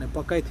विश्वासी भन्ने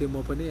पक्कै थियो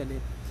म पनि। अनि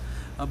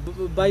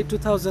बाई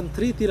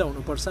 2003 तिर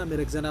हुनुपर्छ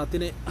मेरो एकजना अति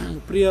नै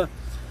प्रिय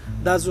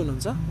दाजु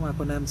हुनुहुन्छ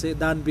उहाँको नाम चाहिँ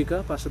दानविक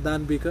पास्टर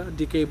दानविक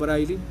डिके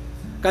बराइली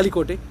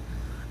कालीकोटे।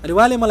 अनि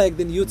उहाँले मलाई एक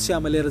दिन युथ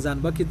सेवामा लिएर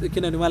जानुभयो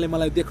किनभने उहाँले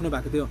मलाई देख्नु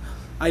भएको थियो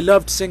आई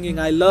लभड सिङ्गिङ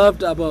आई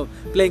लभड अब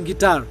प्लेइङ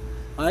गिटार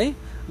है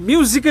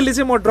म्युजिकली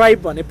चाहिँ म ड्राइभ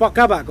भने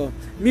पक्का भएको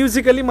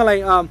म्युजिकली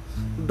मलाई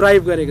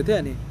ड्राइभ गरेको थिएँ।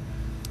 अनि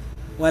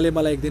उहाँले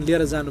मलाई एक दिन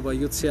लिएर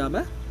जानुभयो युथ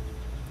सेवामा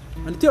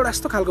अनि त्यो एउटा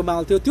यस्तो खालको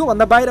माहौल थियो।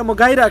 त्योभन्दा बाहिर म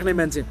गाइराख्ने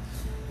मान्छे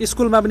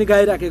स्कुलमा पनि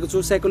गाइराखेको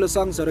छु सेकुलर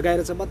सङ्ग्सहरू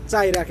गाएर चाहिँ मजा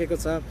आइराखेको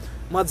छ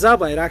मजा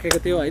भइराखेको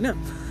थियो होइन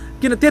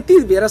किन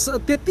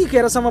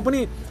त्यतिखेरसम्म पनि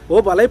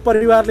हो भलै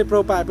परिवारले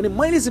प्रभाव पाए पनि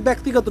मैले चाहिँ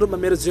व्यक्तिगत रूपमा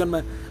मेरो जीवनमा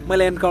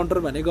मैले एन्काउन्टर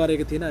भने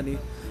गरेको थिइनँ। अनि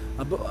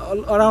अब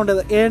अराउन्ड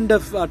द एन्ड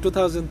अफ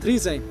 2003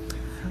 चाहिँ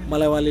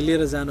मलाई उहाँले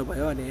लिएर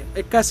जानुभयो अनि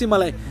एक्कासी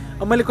मलाई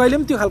मैले कहिले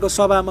पनि त्यो खालको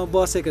सभामा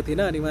बसेको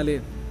थिइनँ। अनि उहाँले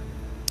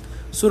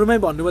सुरुमै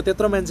भन्नुभयो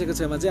त्यत्रो मान्छेको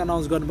छेउमा चाहिँ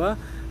अनाउन्स गर्नुभयो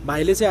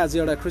भाइले चाहिँ आज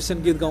एउटा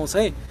क्रिस्चियन गीत गाउँछ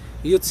है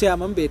युथ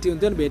सेवामा पनि भेटी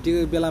हुन्थ्यो नि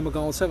भेटेको बेलामा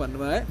गाउँछ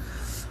भन्नुभयो है।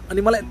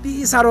 अनि मलाई यति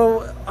साह्रो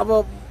अब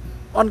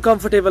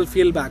अनकम्फर्टेबल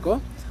फिल भएको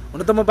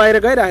हुन त म बाहिर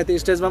गइरहेको थिएँ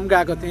स्टेजमा पनि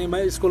गएको थिएँ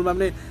म स्कुलमा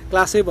पनि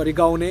क्लासैभरि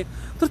गाउने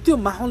तर त्यो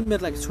माहौल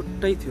मेरो लागि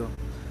छुट्टै थियो।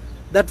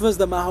 द्याट वाज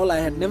द माहौल I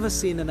had never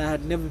seen and I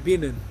had never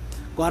been in.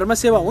 घरमा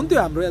सेवा हुन्थ्यो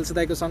हाम्रो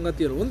एल्सदाईको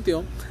सङ्गतिहरू हुन्थ्यो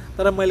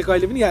तर मैले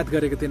कहिले पनि याद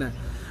गरेको थिइनँ।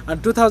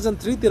 अनि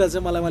 2003 तिर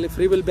चाहिँ मलाई उहाँले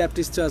फ्री विल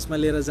ब्याप्टिस्ट चर्चमा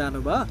लिएर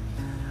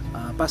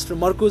जानुभयो पास्टर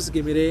मर्कुस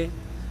घिमिरे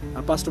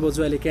पास्टर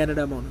बोजू अहिले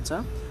क्यानाडामा हुनुहुन्छ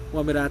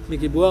उहाँ मेरो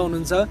आत्मिकी बुवा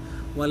हुनुहुन्छ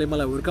उहाँले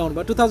मलाई हुर्काउनु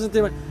भयो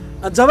 2003 मा।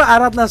 जब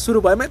आराधना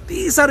सुरु भयो म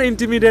यति साह्रो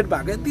इन्टिमिडिएट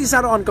भएको यति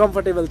साह्रो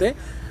अनकम्फर्टेबल थिएँ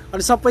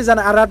अनि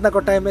सबैजना आराधनाको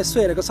टाइममा यसो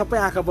हेरेको सबै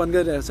आँखा बन्द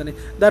गरिरहेको छ नि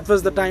that was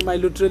the time I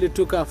literally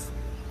took of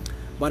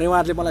भने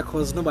उहाँहरूले मलाई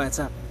खोज्नु भएछ।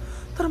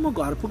 तर म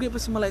घर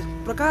पुगेपछि मलाई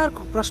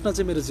प्रकारको प्रश्न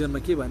चाहिँ मेरो जीवनमा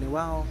के भने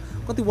वाउ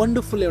कति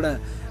वन्डरफुल एउटा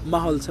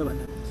माहौल छ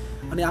भने।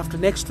 अनि आफ्टर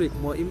नेक्स्ट विक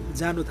म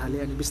जानु थालेँ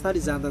अनि बिस्तारै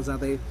जाँदा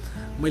जाँदै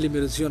मैले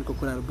मेरो जीवनको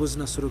कुराहरू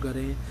बुझ्न सुरु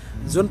गरेँ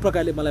जुन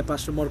प्रकारले मलाई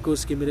पास्टर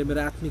मर्कुस घिमिरे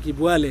मेरो आत्मिकी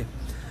बुवाले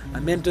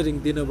मेन्टरिङ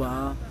दिनुभयो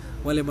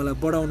उहाँले मलाई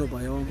बढाउनु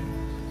भयो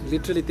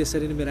लिटरली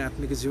त्यसरी नै मेरो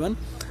आत्मिक जीवन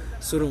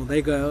सुरु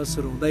हुँदै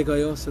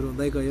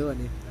गयो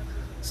अनि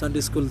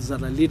सन्डे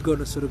स्कुल्सहरूलाई लिड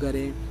गर्न सुरु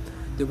गरेँ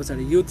त्यो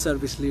पछाडि युथ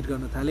सर्भिस लिड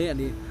गर्न थालेँ।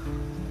 अनि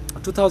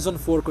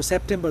 2004 को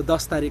सेप्टेम्बर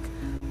 10 तारिक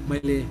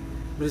मैले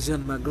मेरो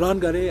जीवनमा ग्रहण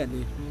गरेँ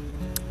अनि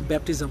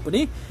ब्याप्टिजम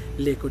पनि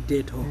लिएको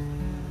डेट हो।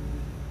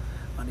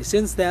 अनि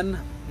सिन्स देन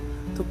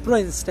थुप्रो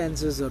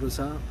इन्स्टेन्सेसहरू छ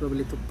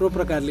प्रभुले थुप्रो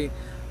प्रकारले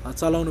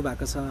चलाउनु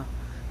भएको छ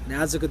अनि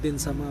आजको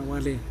दिनसम्म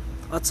उहाँले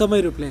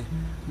अचम्मै रूपले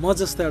म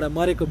जस्तो एउटा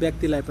मरेको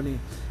व्यक्तिलाई पनि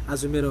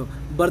आज मेरो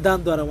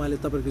वरदानद्वारा उहाँले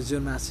तपाईँको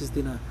जीवनमा आशिष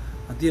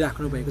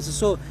दिइराख्नु भएको छ।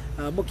 सो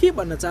म के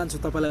भन्न चाहन्छु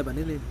तपाईँलाई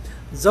भने नि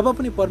जब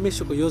पनि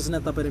परमेश्वरको योजना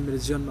तपाईँले मेरो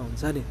जीवनमा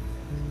हुन्छ नि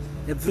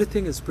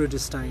एभ्रिथिङ इज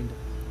प्रिडिस्टाइन्ड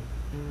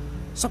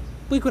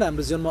सबै कुरा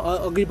हाम्रो जीवनमा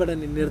अघिबाट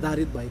नै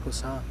निर्धारित भएको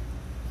छ।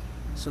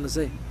 सुन्नुहोस्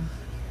है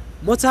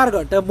म 4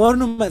 घन्टा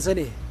मर्नुमा चाहिँ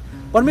नि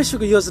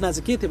परमेश्वरको योजना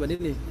चाहिँ के थियो भने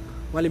नि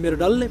उहाँले मेरो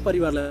डल्लै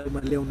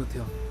परिवारलाई ल्याउनु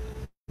थियो।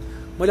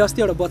 मैले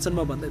अस्ति एउटा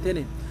वचनमा भन्दै थिएँ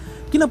नि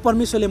किन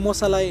परमेश्वरले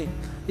मोसालाई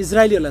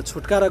इजरायलीहरूलाई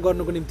छुटकारा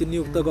गर्नुको निम्ति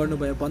नियुक्त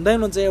गर्नुभयो भन्दै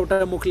हुनुहुन्छ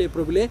एउटा मुखले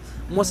प्रभुले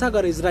मोसा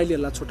गरे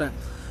इजरायलीहरूलाई छुटा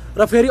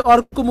र फेरि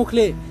अर्को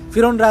मुखले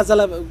फिरौन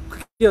राजालाई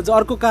के भन्छ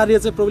अर्को कार्य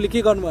चाहिँ प्रभुले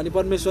के गर्नुभयो भने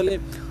परमेश्वरले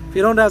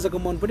फिरौन राजाको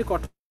मन पनि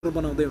कठोर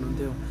बनाउँदै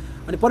हुनुहुन्थ्यो।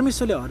 अनि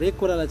परमेश्वरले हरेक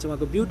कुरालाई चाहिँ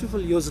उहाँको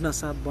ब्युटिफुल योजना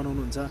साथ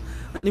बनाउनुहुन्छ।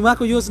 अनि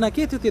उहाँको योजना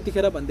के थियो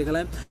त्यतिखेर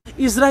भनेदेखिलाई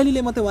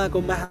इजरायलीले मात्रै उहाँको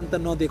महानता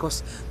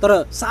नदेखोस् तर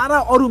सारा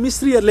अरू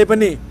मिस्रीहरूले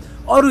पनि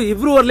अरू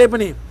हिब्रूहरूले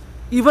पनि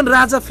इभन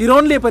राजा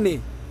फिरौनले पनि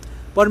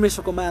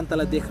परमेश्वरको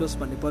महानतालाई देखोस्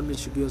भन्ने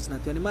परमेश्वरको योजना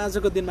थियो। अनि म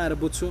आजको दिनमा आएर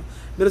बुझ्छु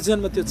मेरो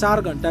जीवनमा त्यो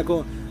 4 घण्टाको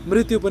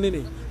मृत्यु पनि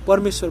नि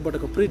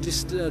परमेश्वरबाटको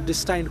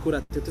डिस्टाइन्ड कुरा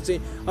थियो, त्यो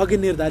चाहिँ अघि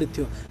निर्धारित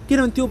थियो।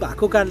 किनभने त्यो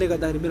भएको कारणले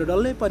गर्दाखेरि मेरो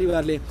डल्लै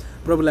परिवारले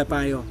प्रभुलाई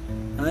पायो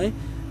है।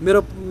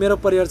 मेरो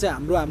परिवार चाहिँ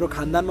हाम्रो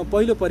खानदानमा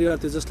पहिलो परिवार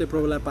थियो जसले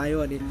प्रभुलाई पायो।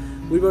 अनि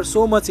we were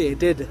so much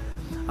hated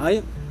है।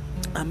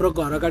 हाम्रो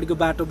घर अगाडिको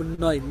बाटो पनि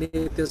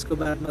नहिँड्ने, त्यसको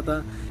बादमा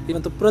त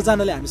इभन त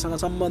प्रजानाले हामीसँग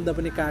सम्बन्ध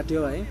पनि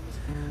काट्यो है।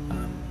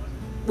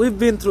 we've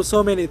been through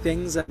so many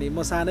things। अनि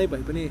म सानै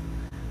भए पनि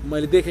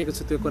मैले देखेको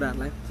छु त्यो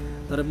कुराहरूलाई,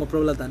 तर म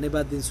प्रभुलाई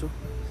धन्यवाद दिन्छु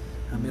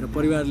मेरो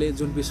परिवारले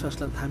जुन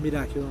विश्वासलाई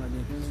थामिराख्यो।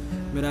 अनि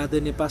मेरो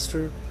आदरणीय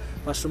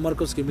पास्टर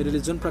मर्कोस घिमिरेले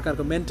जुन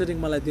प्रकारको मेन्टरिङ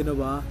मलाई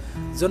दिनुभयो,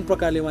 जुन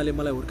प्रकारले उहाँले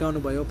मलाई हुर्काउनु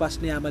भयो।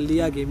 पास्टरनी आमा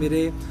लिया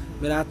घिमिरे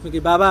मेरो आत्मिक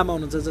बाबा आमा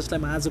हुनुहुन्छ, जसलाई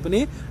म आज पनि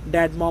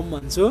ड्याड मम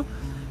भन्छु।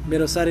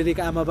 मेरो शारीरिक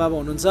आमा बाबा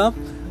हुनुहुन्छ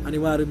अनि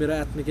उहाँहरू मेरो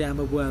आत्मिक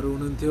आमा बुवाहरू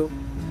हुनुहुन्थ्यो।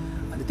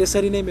 अनि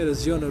त्यसरी नै मेरो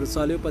जीवनहरू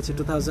चल्यो। पछि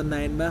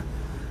 2009 मा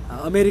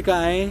अमेरिका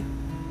आएँ।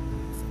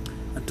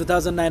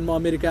 2009 मा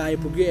अमेरिका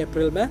आइपुग्यो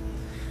अप्रिलमा।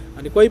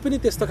 अनि कोही पनि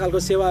त्यस्तो खालको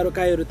सेवाहरू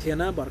काहीहरू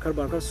थिएन,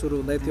 भर्खर सुरु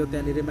हुँदै थियो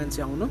त्यहाँनिर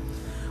मान्छे आउनु।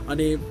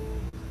 अनि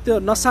त्यो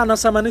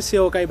नसामा नै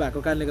सेवाकाई भएको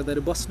कारणले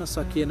गर्दाखेरि बस्न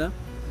सकिएन।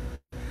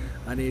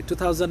 अनि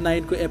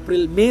 2009 को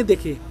अप्रिल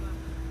मेदेखि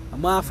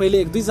म आफैले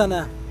 1-2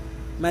 जना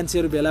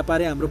मान्छेहरू भेला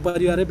पारेँ, हाम्रो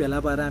परिवारै भेला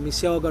पारेर हामी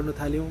सेवा गर्न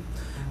थाल्यौँ।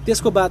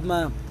 त्यसको बादमा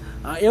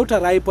एउटा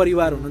राई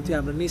परिवार हुनुहुन्थ्यो,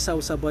 हाम्रो निसा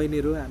उषा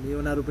बहिनीहरू, हामी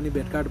उनीहरू पनि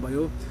भेटघाट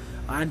भयो,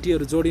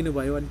 आन्टीहरू जोडिनु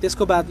भयो। अनि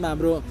त्यसको बादमा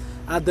हाम्रो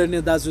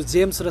आदरणीय दाजु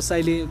जेम्स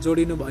रसाइली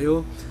जोडिनु भयो।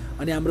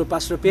 अनि हाम्रो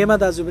पास्टर पेमा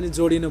दाजु पनि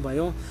जोडिनु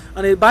भयो।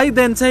 अनि बाई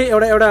देन चाहिँ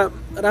एउटा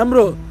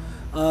राम्रो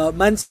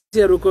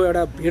मान्छेहरूको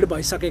एउटा भिड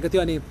भइसकेको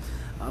थियो। अनि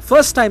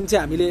फर्स्ट टाइम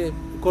चाहिँ हामीले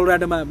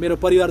कोलोराडोमा मेरो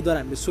परिवारद्वारा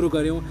हामीले सुरु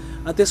गऱ्यौँ।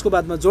 अनि त्यसको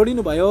बादमा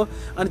जोडिनु भयो।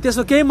 अनि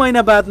त्यसको केही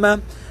महिना बादमा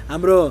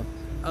हाम्रो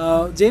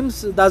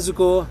जेम्स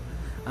दाजुको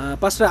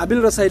पास्टर हाबिल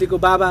रसाइलीको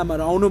बाबा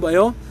आमाहरू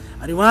आउनुभयो।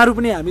 अनि उहाँहरू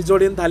पनि हामी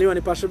जोडिन थाल्यौँ।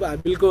 अनि पास्टर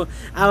हाबिलको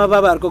आमा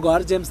बाबाहरूको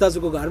घर जेम्स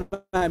दाजुको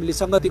घरमा हामीले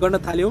सङ्गति गर्न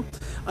थाल्यौँ।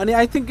 अनि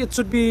I think it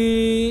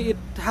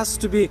has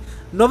to be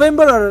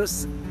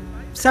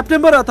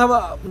September अथवा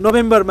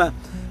नोभेम्बरमा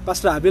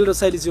पास्टर हाबिल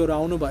रसाइलीजीहरू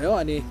आउनुभयो।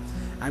 अनि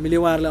हामीले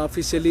उहाँहरूलाई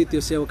अफिसियली त्यो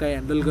सेवाकाई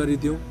ह्यान्डल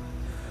गरिदियौँ।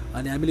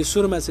 अनि हामीले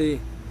सुरुमा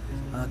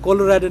चाहिँ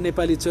कोलोराडो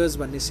नेपाली चर्च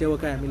भन्ने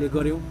सेवाकाई हामीले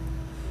गऱ्यौँ।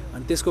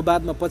 अनि त्यसको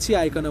बादमा पछि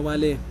आइकन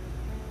उहाँले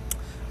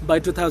बाई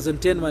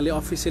 2010 उहाँले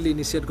अफिसियली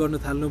इनिसिएट गर्नु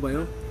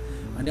थाल्नुभयो।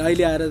 अनि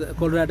अहिले आएर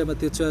कोलोराडोमा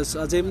त्यो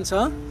चर्च अझै पनि छ।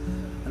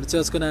 अनि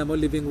चर्चको नाम हो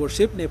लिभिङ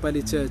वर्सिप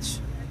नेपाली चर्च।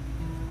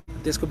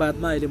 त्यसको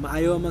बादमा अहिले म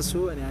आयोवामा छु।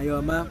 अनि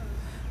आयोवामा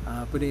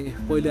पनि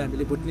पहिलो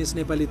हामीले भुटनिस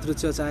नेपाली थ्रु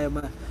चर्च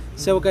आयोमा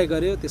सेवाकाई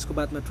गऱ्यो। त्यसको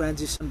बादमा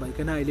ट्रान्जिसन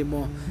भइकन अहिले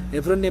म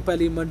हेब्रोन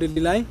नेपाली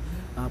मण्डलीलाई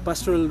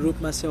पास्टरल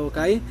रूपमा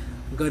सेवाकाई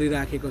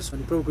गरिराखेको छु।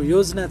 अनि प्रभुको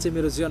योजना चाहिँ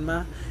मेरो जीवनमा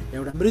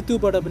एउटा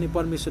मृत्युबाट पनि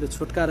परमेश्वरले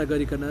छुटकारा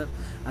गरिकन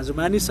आज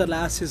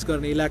मानिसहरूलाई आशिष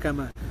गर्ने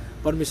इलाकामा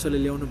परमेश्वरले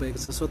ल्याउनु भएको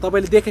छ। सो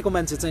तपाईँले देखेको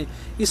मान्छे चाहिँ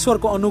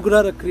ईश्वरको अनुग्रह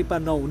र कृपा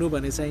नहुनु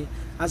भने चाहिँ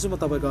आज म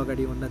तपाईँको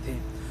अगाडि हुन्न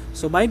थिएँ।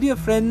 So my dear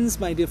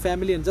friends, my dear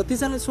family, अनि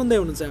जतिजनाले सुन्दै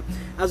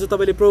हुनुहुन्छ आज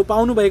तपाईँले प्रभु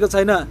पाउनु भएको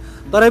छैन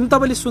तर पनि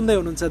तपाईँले सुन्दै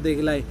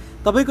हुनुहुन्छदेखिलाई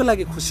तपाईँको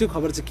लागि खुसीको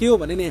खबर चाहिँ के हो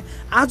भने नि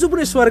आज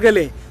पनि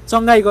स्वर्गले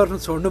चङ्गाई गर्नु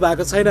छोड्नु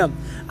भएको छैन।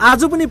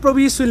 आज पनि प्रभु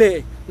यीशुले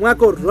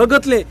उहाँको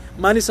रगतले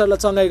मानिसहरूलाई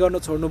चङ्गाई गर्नु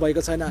छोड्नु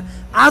भएको छैन।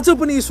 आज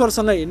पनि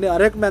ईश्वरसँग हिँड्ने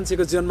हरेक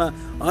मान्छेको जीवनमा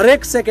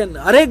हरेक सेकेन्ड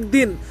हरेक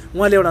दिन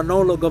उहाँले एउटा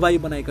नौलो गवाई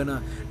बनाइकन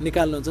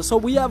निकाल्नुहुन्छ। सो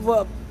वी हेभ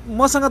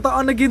मसँग त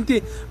अनगिन्ती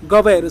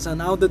गवाईहरू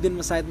छन्। आउँदो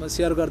दिनमा सायद म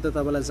सेयर गर्दै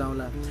तपाईँलाई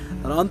जाउँला।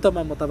 तर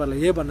अन्तमा म तपाईँलाई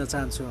यही भन्न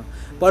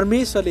चाहन्छु,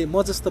 परमेश्वरले म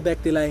जस्तो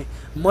व्यक्तिलाई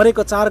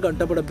मरेको 4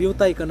 घण्टाबाट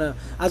बिउताइकन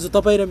आज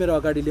तपाईँ र मेरो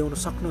अगाडि ल्याउन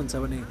सक्नुहुन्छ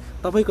भने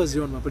तपाईँको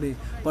जीवनमा पनि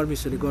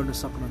परमेश्वरले गर्न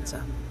सक्नुहुन्छ।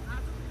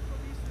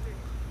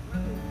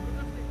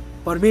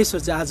 परमेश्वर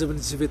चाहिँ आज पनि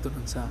जीवित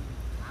हुनुहुन्छ।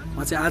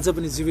 उहाँ चाहिँ आज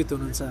पनि जीवित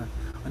हुनुहुन्छ।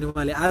 अनि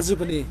उहाँले आज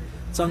पनि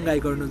चङ्गाई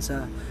गर्नुहुन्छ।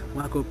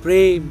 उहाँको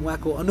प्रेम,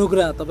 उहाँको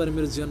अनुग्रह तपाईँ र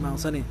मेरो जीवनमा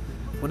आउँछ नि,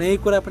 कुनै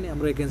कुरा पनि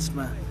हाम्रो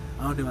एगेन्स्टमा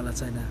आउनेवाला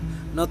छैन।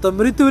 न त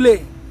मृत्युले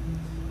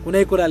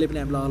कुनै कुराले पनि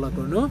हामीलाई अलग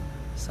गर्नु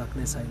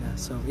सक्ने छैन।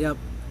 सो या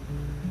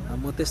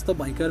म त्यस्तो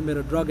भयङ्कर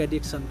मेरो ड्रग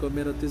एडिक्सनको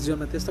मेरो त्यो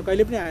जीवनमा त्यस्तो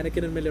कहिले पनि आएन,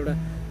 किनभने मैले एउटा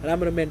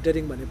राम्रो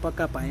मेन्टरिङ भन्ने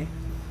पक्का पाएँ।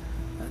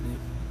 अनि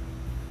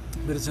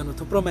मेरो जीवनमा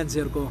थुप्रो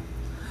मान्छेहरूको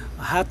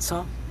हात छ।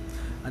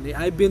 अनि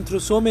I been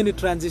through so many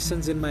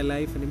ट्रान्जिसन्स in my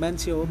life. अनि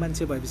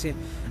मान्छे भएपछि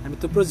हामी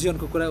थुप्रो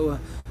जीवनको कुरा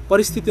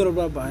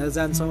परिस्थितिहरूबाट भएर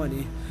जान्छौँ।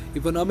 अनि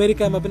इभन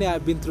अमेरिकामा पनि I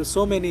been through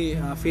so many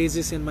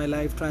phases in my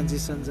life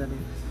ट्रान्जिसन्स। अनि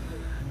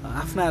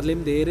आफ्नाहरूले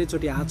पनि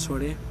धेरैचोटि हात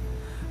छोडे,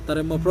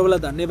 तर म प्रभुलाई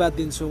धन्यवाद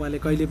दिन्छु, उहाँले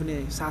कहिले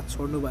पनि साथ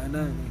छोड्नु भएन।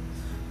 अनि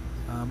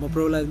म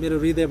प्रभुलाई मेरो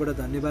हृदयबाट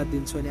धन्यवाद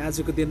दिन्छु। अनि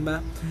आजको दिनमा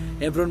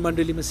हेब्रोन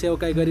मण्डलीमा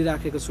सेवाकाई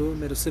गरिराखेको छु।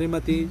 मेरो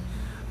श्रीमती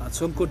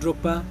छोङ्को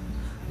ड्रोक्पा,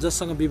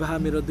 जससँग विवाह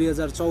मेरो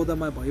 2014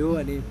 मा भयो।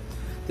 अनि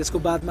त्यसको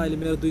बादमा अहिले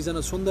मेरो 2 जना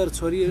सुन्दर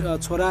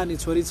छोरा अनि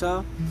छोरी छ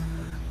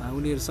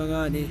उनीहरूसँग।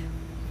 अनि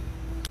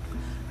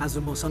आज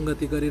म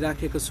सङ्गति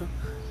गरिराखेको छु।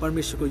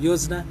 परमेश्वरको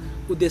योजना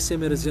उद्देश्य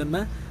मेरो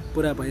जीवनमा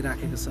पुरा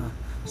भइराखेको छ।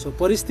 सो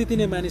परिस्थिति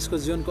नै मानिसको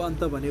जीवनको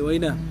अन्त भने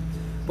होइन,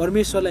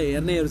 परमेश्वरलाई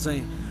हेर्नेहरू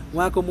चाहिँ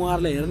उहाँको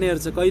मुहारलाई हेर्नेहरू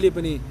चाहिँ कहिले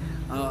पनि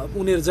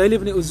उनीहरू जहिले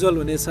पनि उज्जवल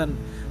हुनेछन्।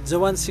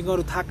 जवान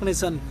सिंहहरू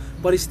थाक्नेछन्,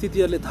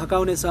 परिस्थितिहरूले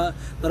थकाउनेछ,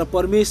 तर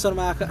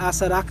परमेश्वरमा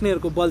आशा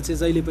राख्नेहरूको बल चाहिँ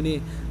जहिले पनि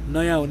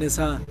नयाँ हुनेछ।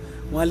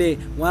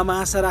 उहाँमा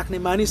आशा राख्ने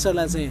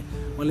मानिसहरूलाई चाहिँ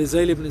उहाँले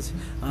जहिले पनि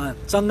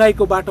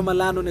चङ्गाइको बाटोमा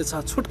लानुहुनेछ,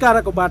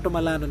 छुटकाराको बाटोमा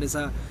लानुहुनेछ,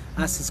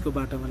 आशिषको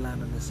बाटोमा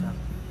लानुहुनेछ।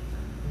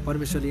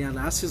 परमेश्वरले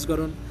यहाँलाई आशिष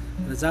गरून्।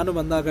 र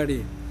जानुभन्दा अगाडि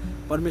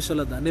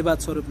परमेश्वरलाई धन्यवाद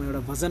स्वरूपमा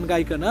एउटा भजन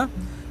गाइकन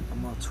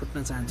म छुट्न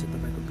चाहन्छु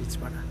तपाईँको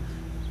बिचबाट।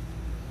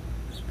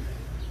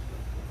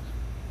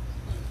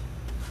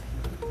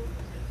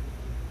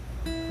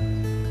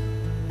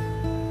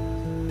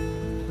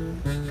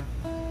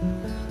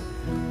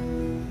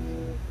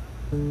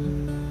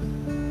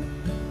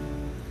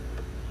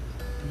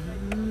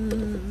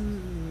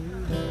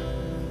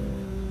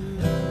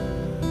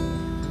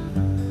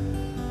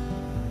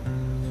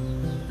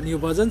 यो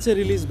भजन चाहिँ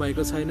रिलिज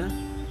भएको छैन,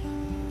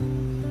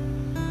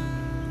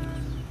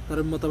 तर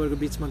म तपाईँको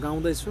बिचमा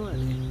गाउँदैछु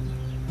अनि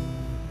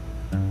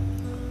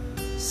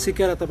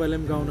सिकेर तपाईँले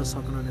पनि गाउन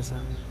सक्नुहुनेछ।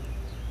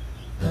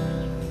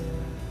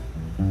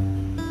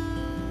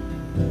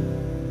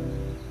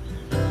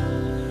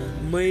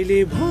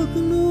 मैले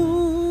भोग्नु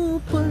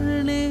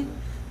पर्ने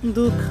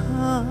दुःख,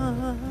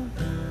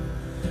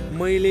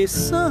 मैले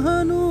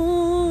सहनु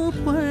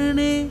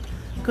पर्ने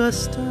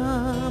कष्ट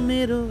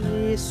मेरो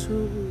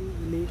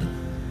येशूले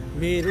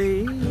मेरै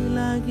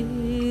लागि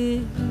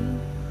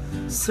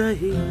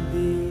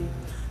सहिदे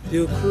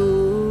त्यो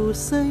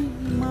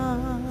क्रुसैमा।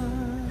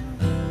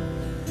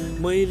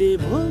 मैले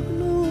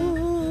भोग्नु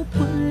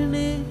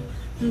पर्ने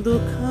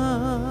दुःख,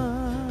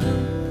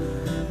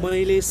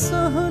 मैले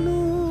सहनु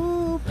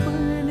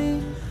पर्ने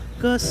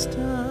कष्ट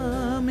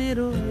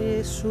मेरो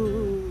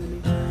येशूले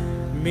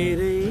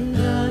मेरै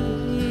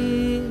लागि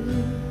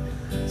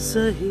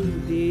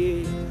सहिदे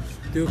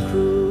त्यो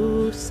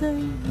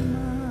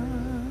क्रुसैमा।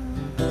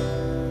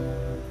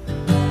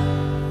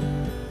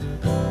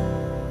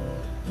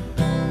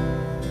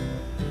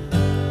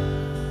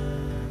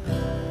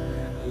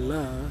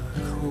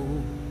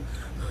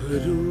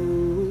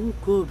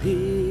 लाखौंहरूको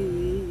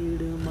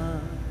भिडमा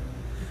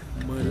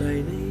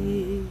मलाई नै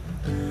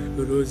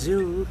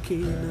रोज्यौ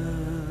किन,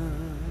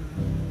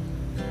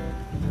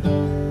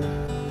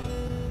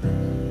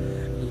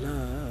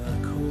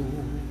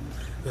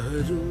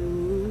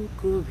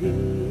 लाखौंहरूको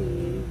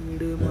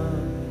भिडमा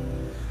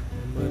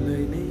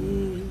मलाई नै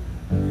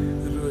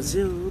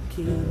रोज्यौ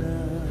किन।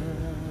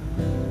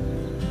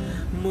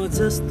 म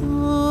जस्तो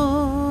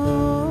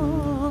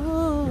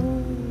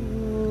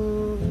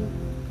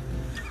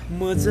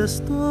म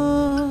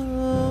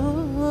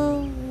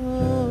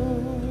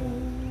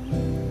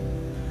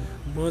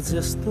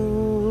जस्तो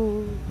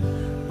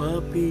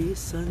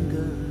पापीसँग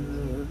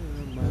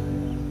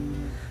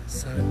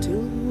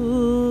साट्यौ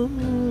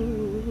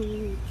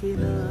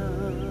किन।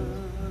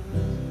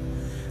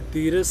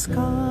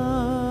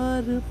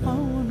 तिरस्कार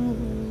पाउनु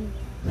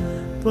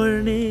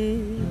पर्ने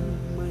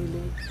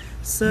मैले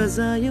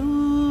सजायौ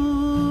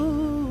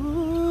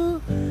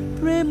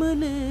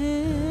प्रेमले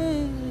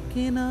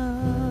किन।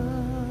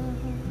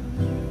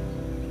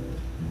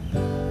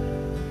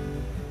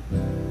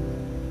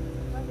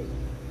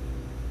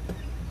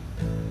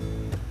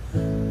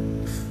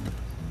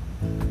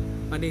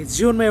 अनि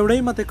जीवनमा एउटै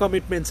मात्रै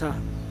कमिटमेन्ट छ,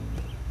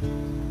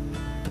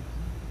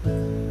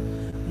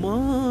 म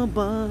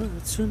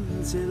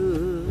बाँचुन्जेल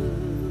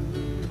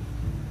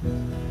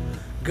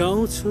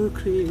गाउँछु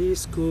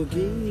ख्रीष्टको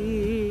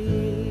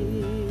गीत।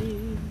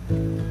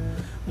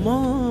 म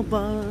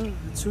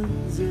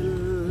बाँचुन्जेल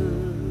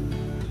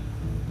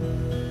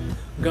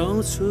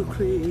गाउँछु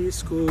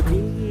ख्रीष्टको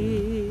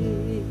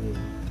गीत।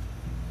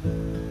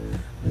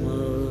 म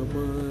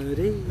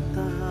मरे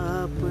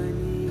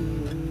तापनि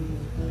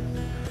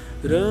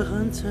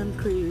रहन्छन्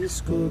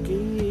ख्रीष्टको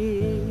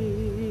गीत।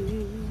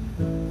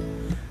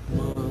 म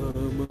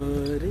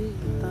मरे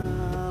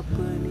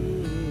तापनि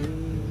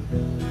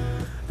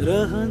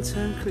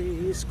रहन्छन्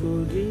ख्रीष्टको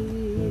गीत।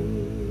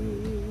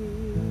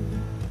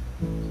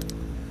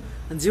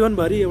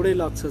 जीवनभरि एउटै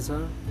लक्ष्य छ,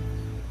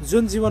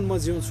 जुन जीवन म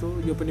जिउँछु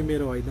यो पनि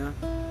मेरो होइन,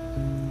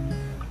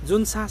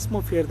 जुन सास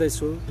म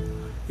फेर्दैछु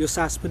यो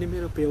सास पनि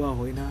मेरो पेवा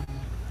होइन।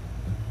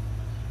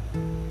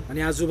 अनि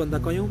आजभन्दा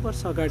कयौं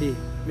वर्ष अगाडि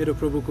मेरो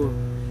प्रभुको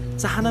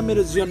चाहना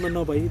मेरो जीवनमा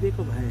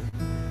नभइदिएको भए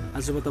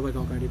आज म तपाईँको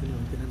अगाडि पनि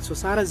हुन्थेन। सो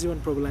सारा जीवन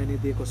प्रभुलाई नै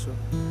दिएको छु।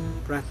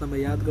 प्रार्थनामा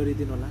याद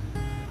गरिदिनु होला।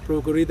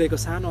 प्रभुको हृदयको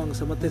सानो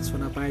अंश मात्रै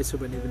छुन पाएछु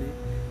भने पनि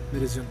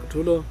मेरो जीवनको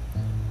ठुलो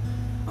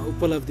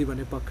उपलब्धि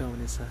भने पक्का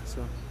हुनेछ।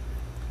 सो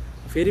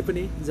फेरि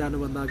पनि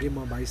जानुभन्दा अघि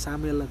म भाइ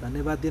सामुएललाई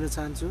धन्यवाद दिन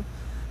चाहन्छु,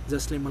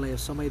 जसले मलाई यो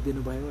समय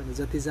दिनुभयो। अनि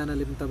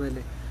जतिजनाले पनि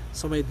तपाईँले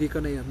समय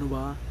दिइकन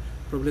हेर्नुभयो,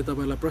 प्रभुले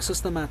तपाईँलाई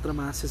प्रशस्त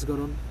मात्रामा आशिष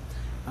गरून्।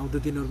 आउँदो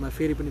दिनहरूमा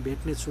फेरि पनि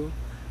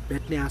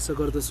भेट्ने आशा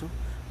गर्दछु।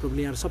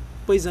 प्रभुले यहाँ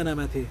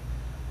सबैजनामाथि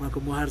उहाँको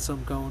मुहार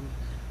चम्काउन्,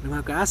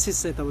 उहाँको आशिष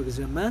चाहिँ तपाईँको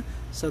जीवनमा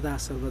सदा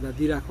सर्वदा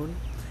दिइराखुन्।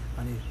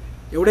 अनि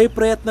एउटै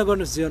प्रयत्न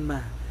गर्नुहोस् जीवनमा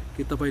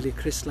कि तपाईँले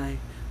ख्रीष्टलाई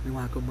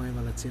उहाँको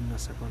महिमालाई चिन्न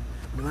सकुन्,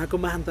 उहाँको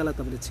महानतालाई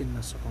तपाईँले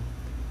चिन्न सकुन्।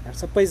 यहाँ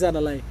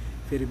सबैजनालाई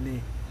फेरि पनि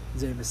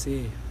जय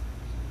मसीह।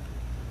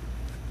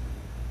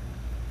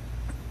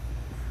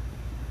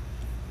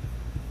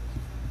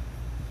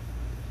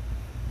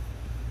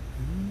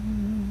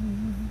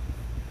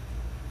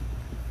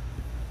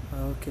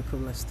 के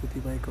प्रभुलाई स्तुति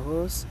भएको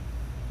होस्।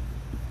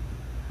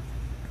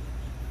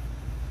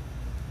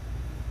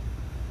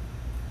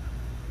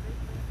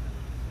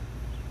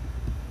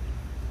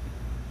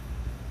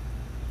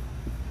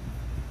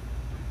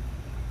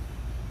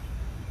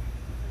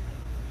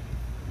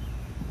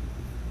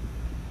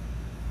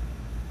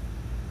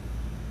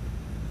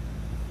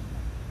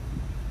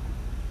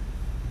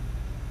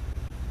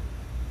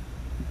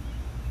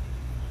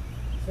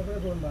 सबै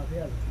बोल्नु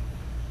भएको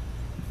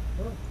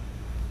थियो